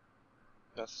 seconds.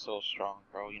 That's so strong,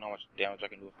 bro. You know how much damage I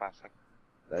can do in 5 seconds.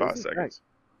 That 5 is seconds.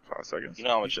 5 seconds. You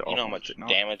know how much should you know how offer much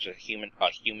technology. damage a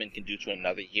human can do to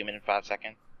another human in 5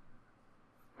 seconds?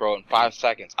 Bro, in 5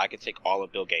 seconds I could take all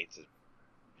of Bill Gates'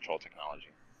 control technology.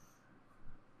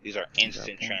 These are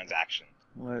instant Yeah. transactions.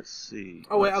 Let's see.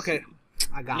 Oh wait, Let's okay. see.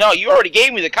 I got No, it. you already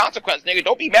gave me the consequence, nigga.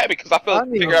 Don't be mad because I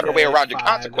figure out a way Okay, around your fine,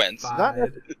 consequence. fine. Not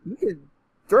you can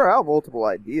throw out multiple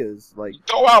ideas, like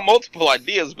Throw out multiple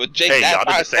ideas, but Jake, Hey, that y'all did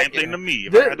the 5 same seconds. thing to me.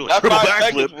 If This- I gotta do a that triple 5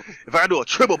 backflip, seconds. if I gotta do a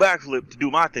triple backflip to do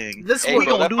my thing, This Hey, one,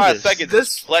 bro, gonna that do 5 this. seconds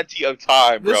This- is plenty of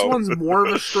time, bro. this one's more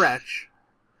of a stretch.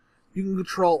 You can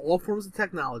control all forms of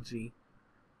technology,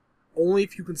 only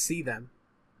if you can see them,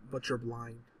 but you're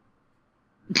blind.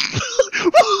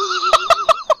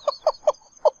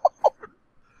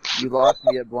 you lost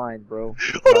me at blind, bro.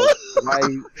 Why?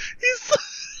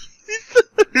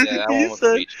 Yeah, that one was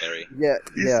a reach, Larry. Yeah,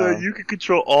 He yeah. said you can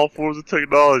control all forms of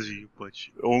technology, but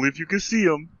only if you can see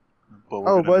them.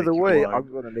 Oh, by the way,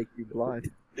 I'm gonna make you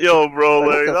blind. Yo, bro, Like,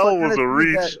 what like, the that fuck was kind a of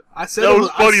reach. shit is I said That it was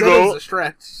was, funny, I said it though. was a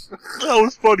stretch. That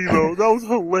was funny though. That was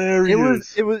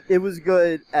hilarious. It was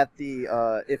good at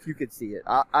the if you could see it.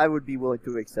 I would be willing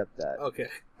to accept that Okay.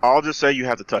 I'll just say you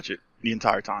have to touch it the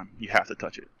entire time. You have to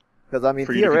touch it. because I mean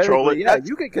For you to control theoretically, it, yeah, that's-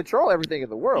 you can control everything in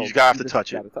the world. You just gotta have to just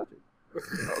touch it. gotta touch it.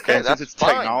 Okay, And that's since it's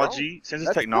fine, technology, That's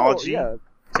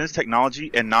since technology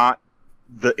and not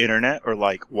the internet or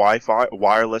like Wi-Fi,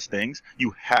 wireless things,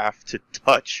 you have to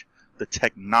touch the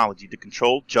technology to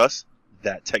control just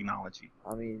that technology.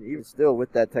 I mean, even still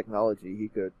with that technology, he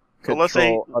could So control let's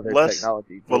say- other let's-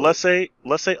 technology. But too.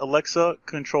 let's say Alexa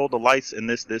control the lights and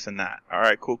this and that. All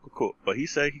right, cool. But he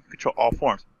said he can control all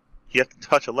forms. He has to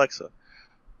touch Alexa.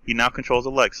 He now controls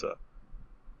Alexa.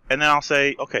 And then I'll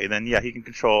say, okay, then yeah, he can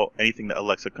control anything that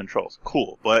Alexa controls.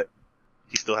 Cool, but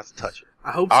he still has to touch it.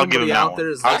 I hope I'll give him somebody that out one. there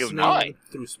is I'll give him that listening one.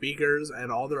 through speakers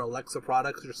and all their Alexa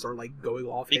products just start like going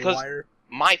off Because- haywire.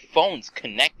 My phone's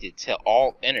connected to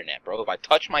all internet, bro. If I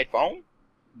touch my phone,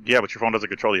 Yeah, but your phone doesn't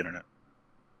control the internet.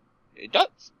 it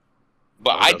does.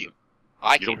 But No, it I doesn't. do.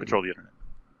 I You can. don't control the internet.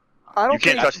 I don't you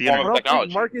can't think, touch the I internet. don't think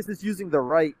Technology. Marcus is using the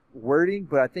right wording,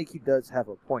 but I think he does have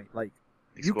a point. Like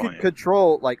you Explain. could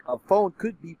control, like a phone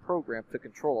could be programmed to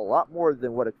control a lot more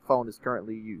than what a phone is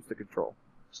currently used to control.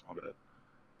 It's not bad. You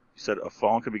said a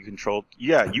phone can be controlled.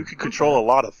 Yeah, you can control a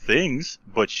lot of things,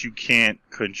 but you can't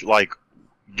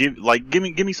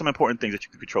give me some important things that you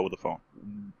can control with the phone.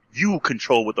 You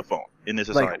control with the phone in this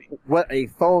society. Like what a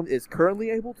phone is currently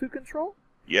able to control.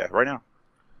 Yeah, right now.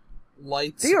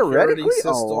 Lights, Theoretically, security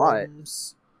a lot.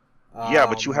 systems. Yeah,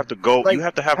 but you have to go. like, you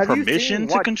have to have have you seen permission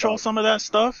to Watch control Dogs? some of that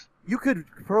stuff. You could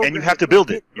program And you have it to build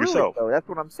get it through yourself. though. That's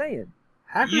what I'm saying.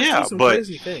 Hackers Yeah, do some but-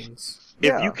 crazy things. If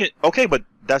Yeah. you can, okay, but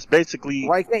that's basically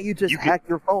Why can't you just you can- hack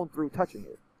your phone through touching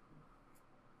it?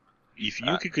 if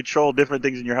you can control different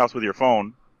things in your house with your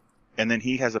phone, and then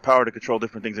he has the power to control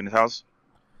different things in his house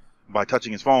by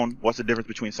touching his phone. What's the difference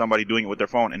between somebody doing it with their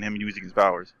phone and him using his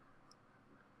powers?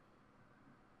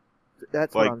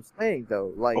 That's Like- what I'm saying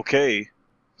though. Like, Okay,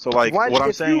 so like why- what I'm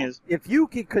if saying you- is if you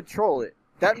can control it,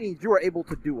 that means you are able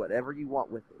to do whatever you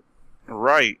want with it.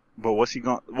 right, but what's he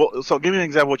going? Well, so give me an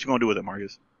example. What you gonna do with it,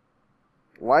 Marcus?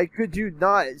 Why could you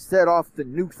not set off the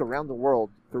nukes around the world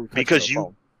through touching Because a you-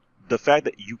 phone? The fact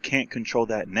that you can't control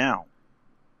that now,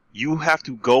 you have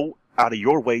to go out of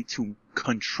your way to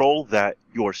control that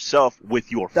yourself with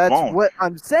your That's phone. what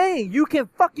I'm saying. You can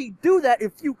fucking do that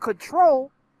if you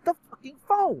control the fucking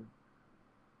phone.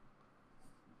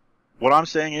 What I'm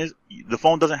saying is the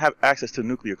phone doesn't have access to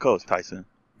nuclear codes, Tyson.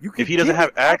 You can If he doesn't give have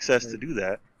it access to do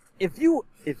that, if you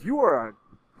are a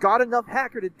god enough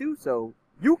hacker to do so,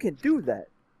 you can do that.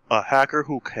 a hacker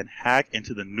who can hack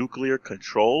into the nuclear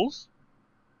controls.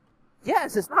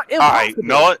 Yes, it's not All right, impossible.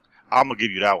 know what? I'm gonna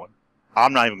give you that one.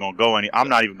 I'm not even gonna go any. I'm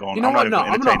not even going. You know I'm what? not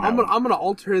No, even gonna entertain I'm gonna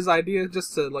alter his idea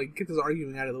just to like get this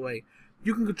argument out of the way.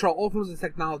 You can control all forms of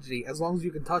technology as long as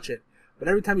you can touch it, but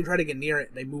every time you try to get near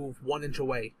it, they move 1 inch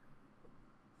away.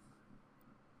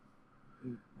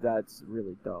 That's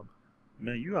really dumb.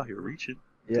 Man, you out here reaching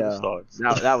to Yeah. the stars.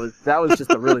 Now that was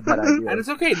just a really bad idea. And it's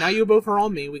okay. Now you both are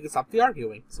on me. We can stop the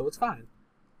arguing, so it's fine.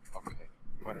 Okay.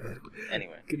 Whatever.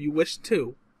 Anyway. Give you wish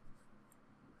 2.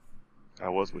 I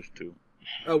was wish 2.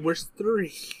 Wish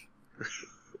 3.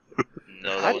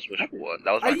 No, that was wish 1.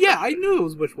 That was my Yeah, first I wish. knew it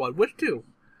was wish 1. Wish 2.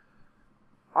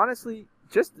 Honestly,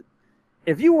 just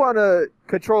if you want to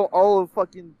control all of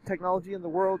fucking technology in the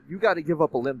world, you got to give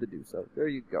up a limb to do so. There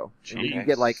you go. And then you Jeez.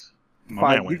 get like My 5.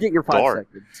 man You went get your 5 dark.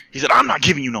 seconds. He said, "I'm not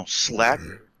giving you no slack.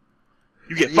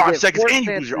 You get You 5 get seconds 4 and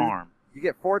you lose your chances. arm." You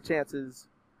get 4 chances,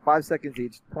 5 seconds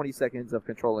each, 20 seconds of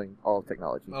controlling all of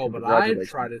technology. Oh, but I Congratulations.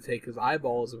 try to take his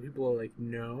eyeballs, and people are like,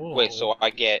 no. Wait, so I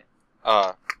get,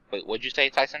 wait, what'd you say,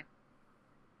 Tyson?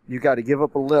 You got to give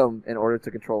up a limb in order to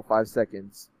control 5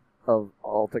 seconds of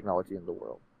all technology in the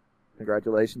world.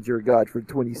 Congratulations, you're a god for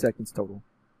 20 seconds total.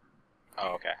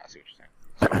 Oh, okay, I see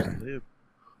what you're saying. Limb.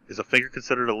 Is a finger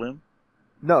considered a limb?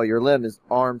 No, your limb is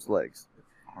arms, legs.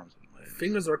 Arms and legs.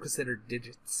 Fingers are considered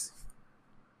digits.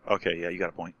 Okay, yeah, you got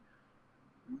a point.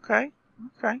 Okay.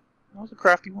 That was a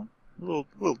crafty one. A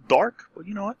little dark, but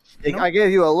you know what? You know, I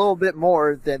gave you a little bit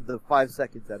more than the 5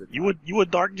 seconds at a time. you a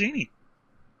dark genie.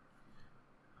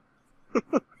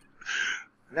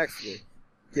 Next week.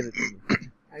 Give it to me.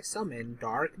 I summon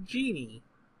Dark Genie.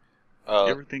 You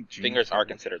ever think genie? Fingers are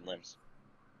considered limbs.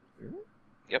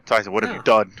 Tyson, what have Yeah. you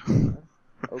done?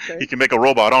 Okay. He can make a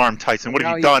robot arm, Tyson. What now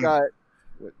have you done? Got,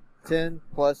 what, 10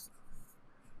 plus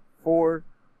 4,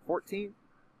 14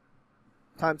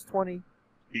 times 20.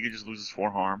 He could just lose his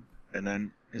forearm and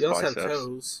then his You also have biceps.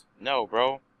 toes. No,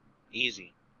 bro.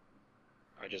 Easy.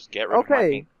 I just get rid of my Okay,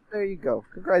 pink. there you go.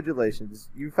 Congratulations.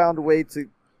 You found a way to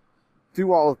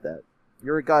do all of that.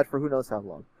 You're a god for who knows how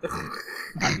long.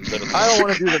 Literally. I don't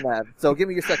want to do the math, so give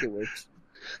me your second wish.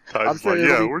 Tyson's sure like,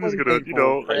 it'll yeah, be we're just plenty gonna,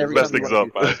 painful for every mess time you things wanna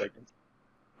up. do 5 seconds.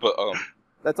 But,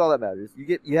 That's all that matters.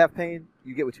 You have pain,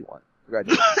 you get what you want.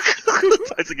 Congratulations.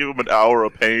 Tyson give him an hour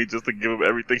of pain just to give him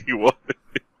everything he wanted.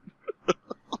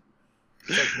 It's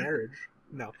like marriage.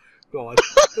 No. Go on.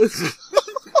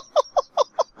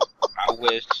 I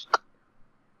wish,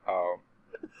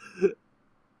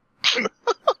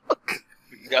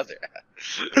 you guys are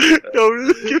Yo,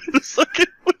 really give it a second.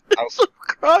 I was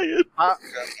Crying.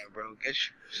 bro, get your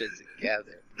shit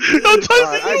together. Yo, Tyson,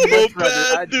 I'd, you so much rather,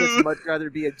 bad, I'd just dude. much rather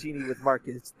be a genie with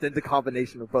Marcus than the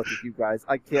combination of both of you guys.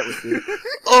 I can't with it.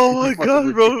 Oh my Fucking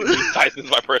god, bro. Tyson's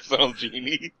my personal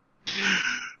genie.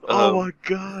 Oh my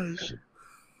gosh.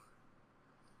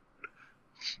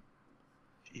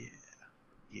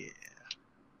 Yeah.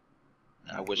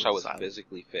 I wish I was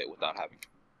physically fit without having.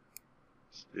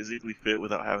 physically fit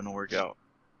without having to work out.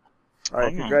 All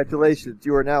right, Oh. congratulations.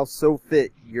 You are now so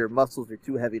fit, your muscles are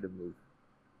too heavy to move.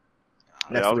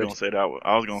 Yeah, Next I was wish. gonna say that.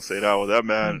 I was gonna say that. Well, that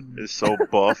man is so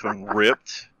buff and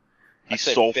ripped. I He's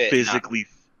said so fit, physically.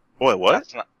 Wait, what?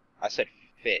 That's not. I said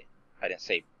fit. I didn't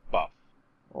say buff.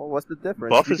 Well, what's the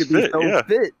difference? Buff you is could be fit, so yeah.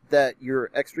 fit that you're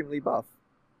extremely buff.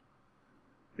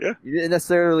 Yeah. You didn't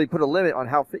necessarily put a limit on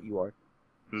how fit you are.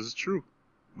 This is true.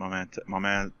 My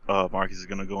man, Marcus is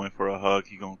gonna go in for a hug.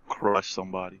 He gonna crush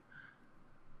somebody.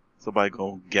 Somebody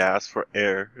gonna gasp for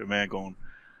air.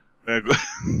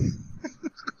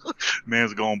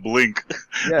 Man's gonna blink.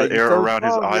 Yeah, The you're air so around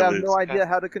his strong, you have eyelids. no idea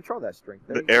how to control that strength.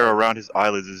 There The you go. air around his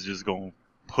eyelids is just gonna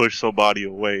push somebody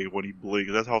away when he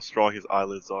blinks. That's how strong his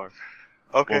eyelids are.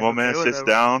 Okay. When my man okay, sits whatever.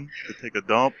 down to take a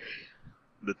dump,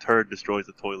 the turd destroys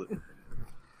the toilet.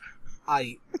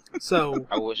 So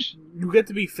I wish. you get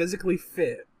to be physically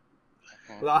fit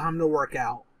without having to work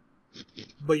out,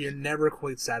 but you're never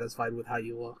quite satisfied with how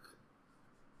you look.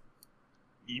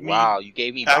 You mean- Wow, you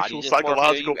gave me body actual dysmorphia,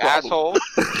 psychological you problem. asshole.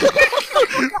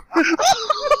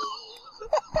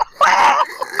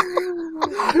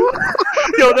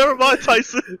 Yo, never mind,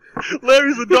 Tyson.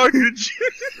 Larry's a dark G.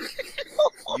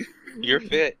 You're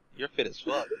fit. You're fit as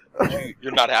fuck.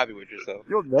 You're not happy with yourself.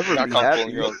 You'll never You're not be comfortable happy. in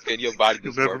your own skin. Your body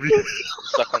You'll just never be.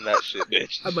 suck on that shit,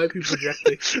 bitch. I might be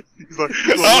projecting. He's like,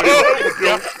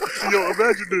 yo,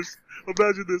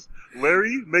 imagine this.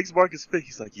 Larry makes Marcus fit.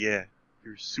 He's like, yeah,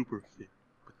 you're super fit,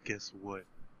 but guess what?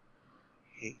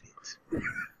 Hate it.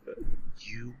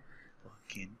 You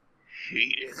fucking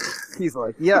hate it. He's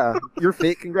like, yeah, you're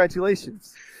fit.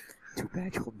 Congratulations. Too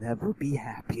bad you'll never be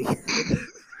happy.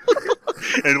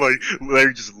 And like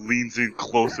Larry just leans in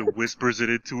close and whispers it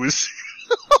into his.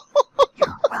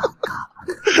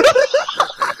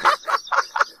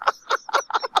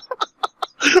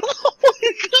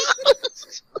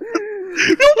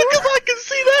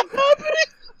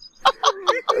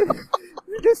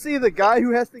 the guy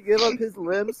who has to give up his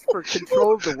limbs for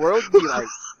control of the world be like,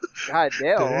 God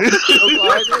damn, I'm so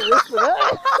glad I didn't wish for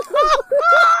that.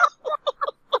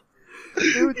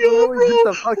 Dude's literally just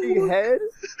a fucking head,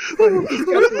 but he's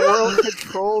got the world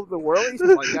control of the world. He's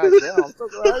just like, God damn, I'm so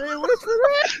glad I didn't wish for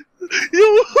that.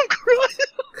 Yo, I'm crying.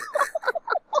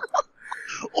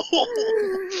 Oh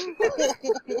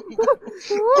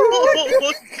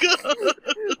my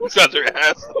god! Shut your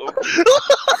ass up.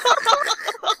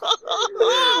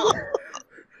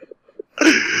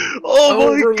 Oh we're my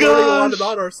learning a lot god!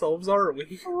 about ourselves, aren't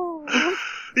we? Yo! I'm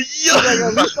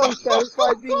so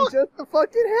satisfied being just a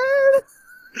fucking head.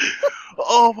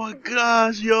 Oh my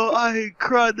gosh, yo! I ain't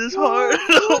cried this hard.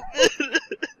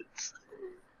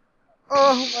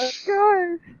 Oh my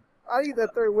god. I need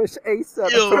that third wish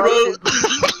ASAP. Yo, so bro. I can-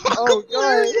 Oh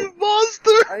god. You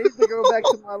monster! I need to go back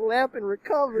to my lamp and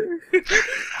recover.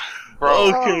 Bro,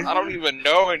 Okay. I don't even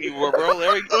know anymore, bro.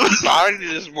 Larry started to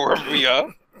just warm me up.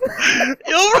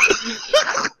 Yo,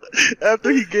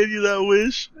 after he gave you that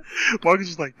wish, Marcus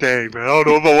was like, "Dang, man, I don't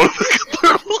know if I want to pick a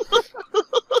third one."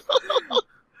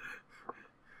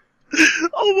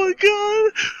 Oh my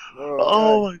god!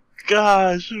 Oh my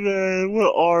gosh, man,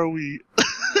 what are we?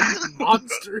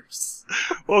 Monsters.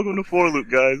 Welcome to FourLoop,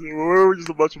 guys. We're just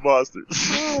a bunch of monsters.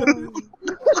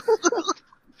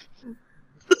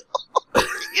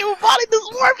 Your body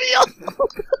doesn't warm me up.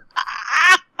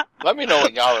 Let me know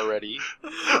when y'all are ready.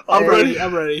 I'm Hey, ready.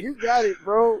 I'm ready. You got it,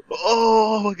 bro.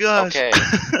 Oh my gosh. Okay.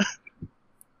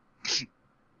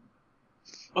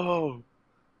 Oh.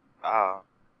 I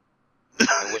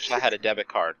wish I had a debit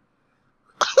card.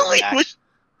 Wait, which-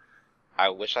 I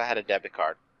wish I had a debit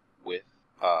card with,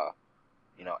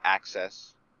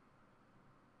 access.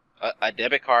 A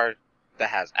debit card that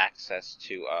has access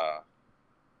to,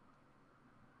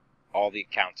 all the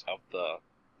accounts of the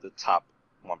top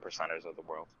 1%ers of the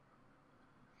world.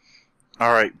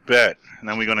 All right, bet. And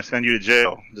then we're gonna send you to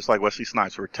jail, just like Wesley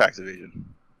Snipes for tax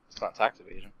evasion. It's not tax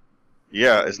evasion.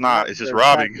 Yeah, it's not. It's just Tax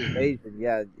robbing. evasion.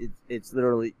 Yeah, it's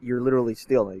literally you're literally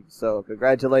stealing. So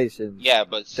congratulations. Yeah,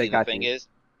 but see, They the got thing you. is,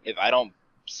 if I don't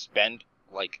spend,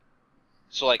 I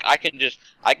can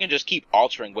just keep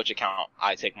altering which account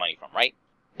I take money from, right?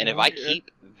 And if I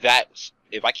keep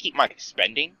my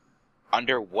spending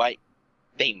under what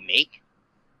they make,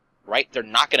 right, they're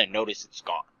not gonna notice it's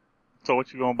gone. So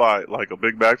what you gonna buy? Like a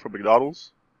big bag from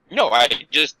McDonald's? No, I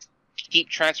just keep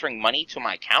transferring money to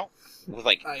my account with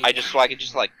okay,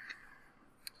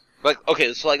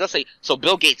 so let's say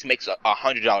Bill Gates makes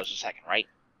 $100 a second, right?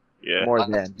 Yeah. More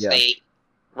than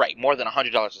Right, more than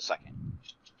 $100 a second.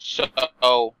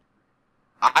 So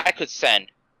I could send.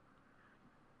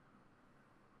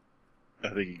 I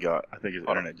think his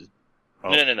internet just.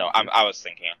 Oh. No. I was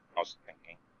thinking.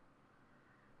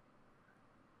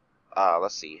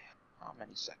 Let's see. How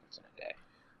many seconds in a day?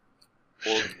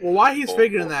 Well, while he's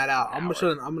figuring that out, an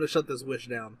I'm gonna shut this wish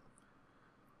down.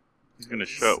 He's gonna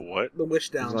shut what? The wish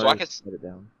down. So I can put it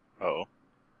down. Oh.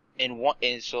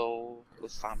 So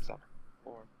what's time's up?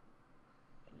 4.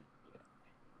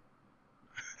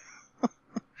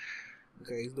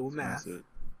 Okay, he's doing math. That's it.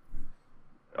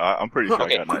 I'm pretty sure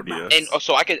Okay, I got an idea. And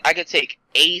so I could take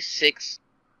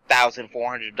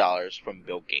 $86,400 from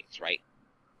Bill Gates, right?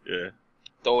 Yeah.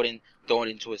 Throw it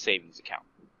into a savings account.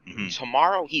 Mm-hmm.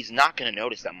 Tomorrow he's not gonna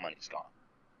notice that money's gone.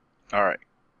 All right.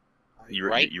 You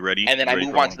Right? You ready? And then You I ready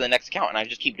move for on one? to the next account, and I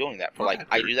just keep doing that for Okay.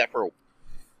 I do that for,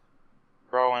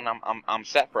 bro, and I'm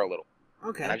set for a little.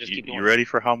 Okay. And I just keep doing You it. ready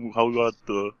for how we about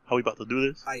to do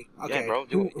this? Okay. Yeah, bro,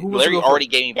 do it. Who wants to Larry go already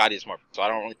first? gave me body dysmorphia, so I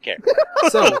don't really care.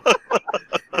 So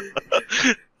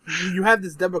you have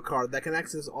this debit card that can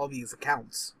access all these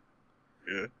accounts.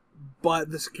 Yeah. But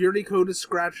the security code is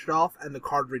scratched off and the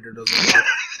card reader doesn't work.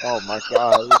 Oh my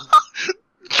god.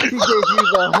 He gave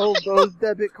you the whole Bose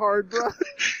debit card, bro.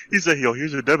 He said, "Yo,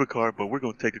 here's your debit card, but we're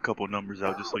gonna take a couple numbers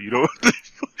out just so you don't."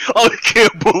 I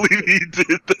can't believe he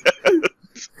did that.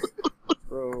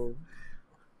 Bro.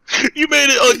 You made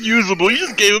it unusable. You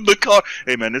just gave him the card.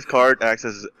 Hey man, this card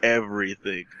accesses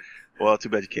everything. Well, too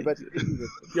bad you can't.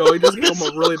 Yo, he just gave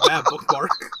him a really bad bookmark.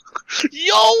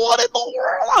 Yo, what in the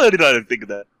world? I didn't think of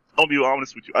that. I'll be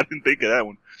honest with you. I didn't think of that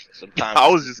one. Sometimes I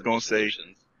was just gonna say.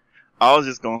 solutions.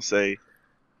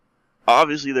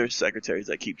 Obviously, there's secretaries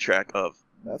that keep track of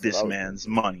this man's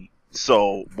money.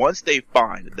 So once they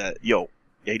find that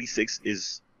 86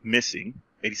 is missing,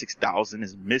 86,000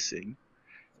 is missing,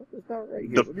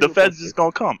 the feds is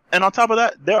gonna come. And on top of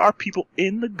that, there are people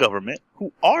in the government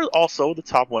who are also the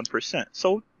top 1%.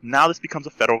 So now this becomes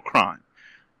a federal crime.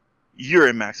 You're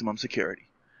in maximum security.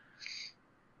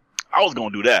 I was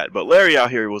gonna do that, but Larry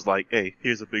out here was like, "Hey,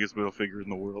 here's the biggest middle finger in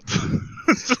the world."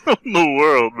 In the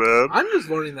world, man. I'm just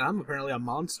learning that I'm apparently a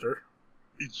monster.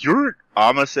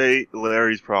 I'm gonna say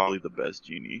Larry's probably the best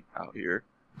genie out here.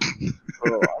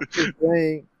 Bro, I'm just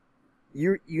saying,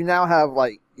 you now have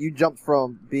like you jumped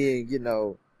from being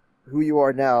who you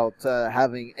are now to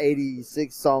having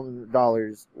 $86 some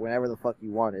dollars whenever the fuck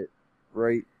you want it,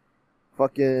 right?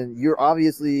 Fucking, you're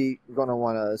obviously gonna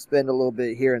want to spend a little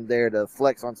bit here and there to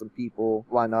flex on some people.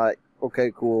 Why not?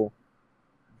 Okay, cool.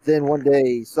 Then one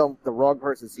day, the wrong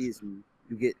person sees you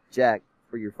get jacked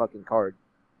for your fucking card,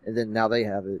 and then now they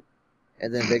have it,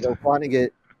 and then they go finding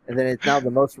it, and then it's now the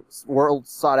most world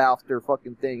sought after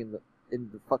fucking thing in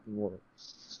the fucking world.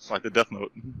 It's like the Death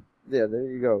Note. Yeah, there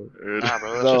you go. Nah,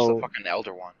 bro, that's just a fucking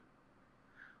Elder one.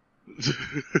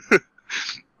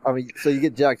 I mean, so you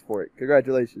get jacked for it.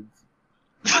 Congratulations.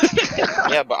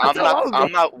 Yeah, but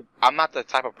I'm not the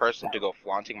type of person to go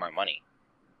flaunting my money.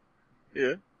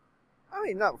 Yeah. I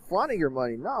mean, not flaunting your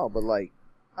money, no, but like,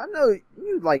 I know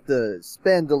you like to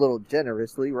spend a little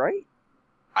generously, right?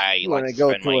 I like to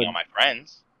spend money on my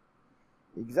friends.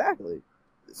 Exactly.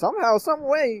 Somehow, some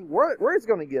way, word's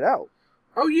gonna get out.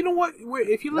 Oh, you know what?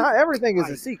 If you not everything is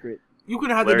a secret. You can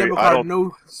have the debit card,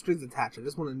 no strings attached. I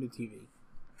just want a new TV.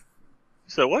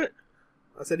 So what?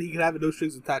 I said he could have it, no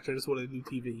strings attached. I just want a new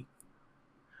TV.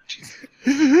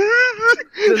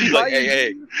 He's like,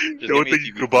 hey. The only thing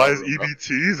you could buy is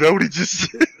EBT? Is that what he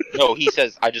just said? No, he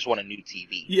says, I just want a new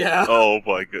TV. Yeah. Oh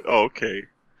my god. Oh, okay.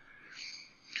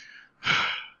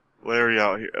 Larry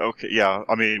out here. Okay, yeah.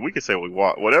 I mean, we can say what we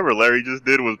want. Whatever Larry just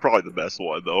did was probably the best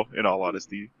one, though. In all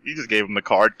honesty, he just gave him the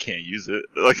card, can't use it.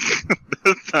 Like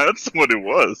that's what it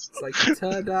was. It's like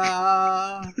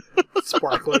ta-da!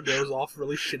 Sparkler goes off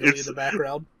really shittily in the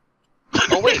background.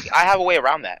 Oh wait, I have a way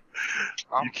around that.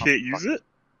 You can't use it?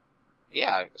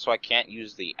 Yeah, so I can't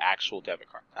use the actual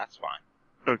debit card. That's fine.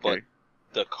 Okay. But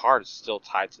the card is still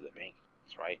tied to the bank,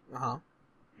 right? Uh-huh.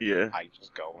 Yeah. I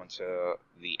just go into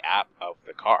the app of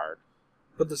the card.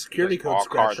 But the security code's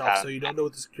scratched off, so you don't know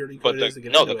what the security code is.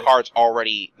 Card's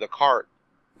already... The card...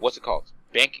 What's it called?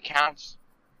 Bank accounts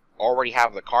already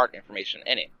have the card information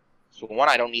in it. So one,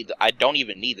 I don't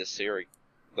even need the Siri,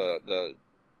 the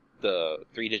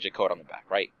 3-digit code on the back,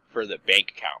 right? For the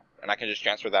bank account. And I can just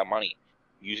transfer that money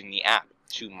using the app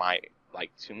to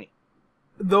me.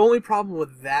 The only problem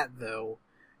with that, though,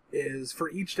 is for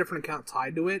each different account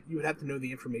tied to it, you would have to know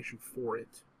the information for it.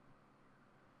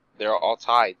 They're all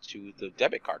tied to the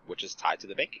debit card, which is tied to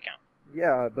the bank account.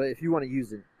 Yeah, but if you want to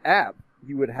use an app,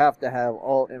 you would have to have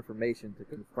all information to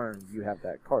confirm you have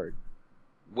that card.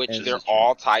 Which they're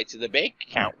all tied to the bank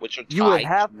account, which are tied. You would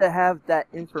have to have that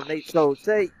information. So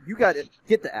say you got to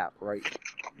get the app, right?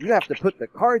 You have to put the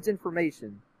card's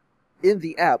information in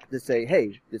the app to say,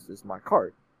 hey, this is my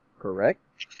card. Correct?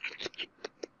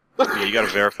 Yeah, you got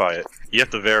to verify it. You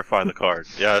have to verify the card.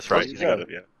 Yeah, that's right. You gotta,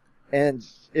 yeah. And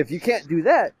if you can't do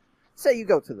that, say you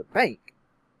go to the bank.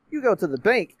 You go to the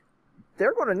bank,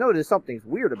 they're going to notice something's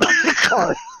weird about this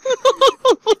card.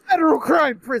 Federal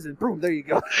crime prison. Boom, there you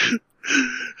go.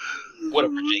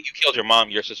 Whatever, Jake, you killed your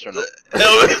mom, your sister, no.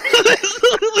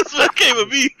 This man came at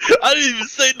me. I didn't even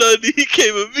say nothing. He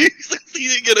came at me. He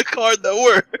didn't get a card that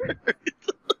worked.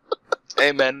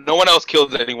 Hey man, no one else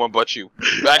killed anyone but you.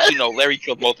 Actually, no, Larry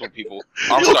killed multiple people.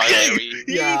 I'm sorry, Larry.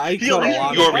 Yeah, I killed a lot of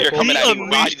people. You're over here coming at me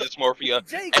with body dysmorphia,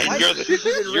 Jake, and you're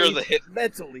the hit.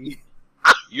 Mentally.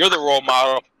 You're the role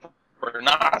model for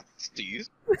Nazis.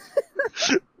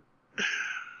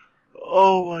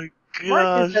 Oh my gosh.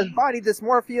 Marcus has body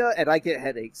dysmorphia, and I get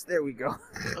headaches. There we go.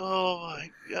 Oh my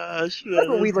gosh. That's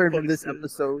what we learned from this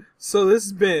episode. So this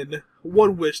has been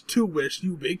one wish, two wish,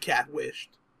 you big cat wished.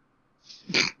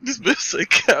 This bitch a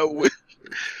cat wish.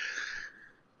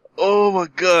 Oh my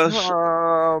gosh.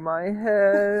 Oh, my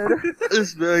head.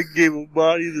 This man gave a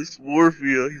body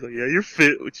dysmorphia. He's like, yeah, you're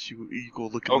fit. You go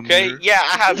look in the mirror. Okay, yeah,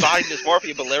 I have body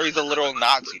dysmorphia, but Larry's a literal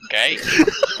Nazi, okay?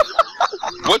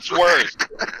 What's worse?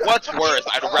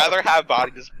 I'd rather have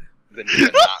body dysmorphia than be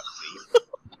a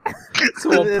Nazi.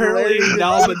 So apparently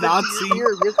now I'm a Nazi.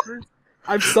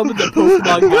 I've summoned the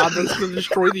Pokemon god that's going to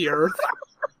destroy the Earth.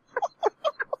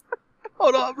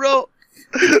 Hold on, bro.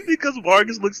 Because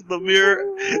Marcus looks in the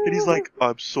mirror and he's like,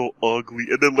 I'm so ugly.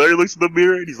 And then Larry looks in the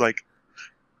mirror and he's like,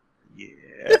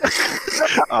 yeah,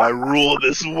 I rule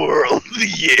this world.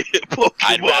 Yeah, Pokemon.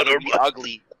 I'd rather be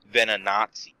ugly than a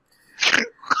Nazi.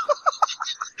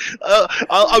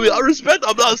 I mean, I respect.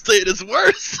 I'm not saying it's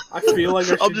worse. I feel like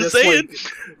I should just saying.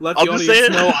 Let the audience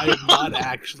know I am not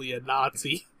actually a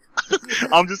Nazi.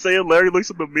 I'm just saying, Larry looks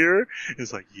in the mirror and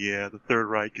is like, yeah, the Third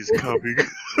Reich is coming.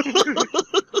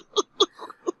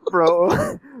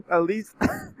 Bro, At least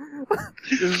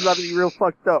this is about to be real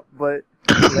fucked up, but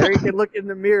Larry can look in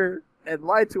the mirror and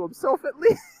lie to himself at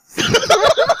least.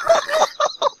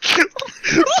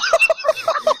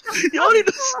 Y'all need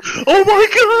to. Oh my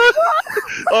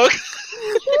god! Okay.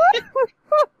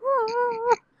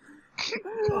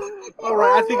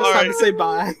 Alright, I think it's time to say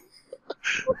bye.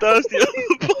 That's the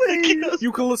other podcast.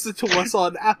 You can listen to us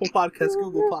on Apple Podcasts,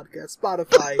 Google Podcasts,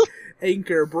 Spotify,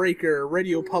 Anchor, Breaker,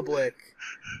 Radio Public.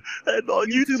 And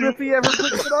on YouTube YouTube. if he ever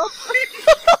puts it up.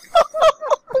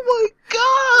 Oh my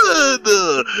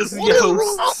god! This is your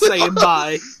host saying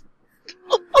bye.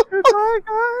 Goodbye,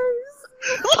 guys.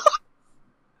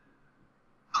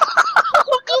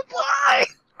 Goodbye!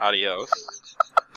 Adios.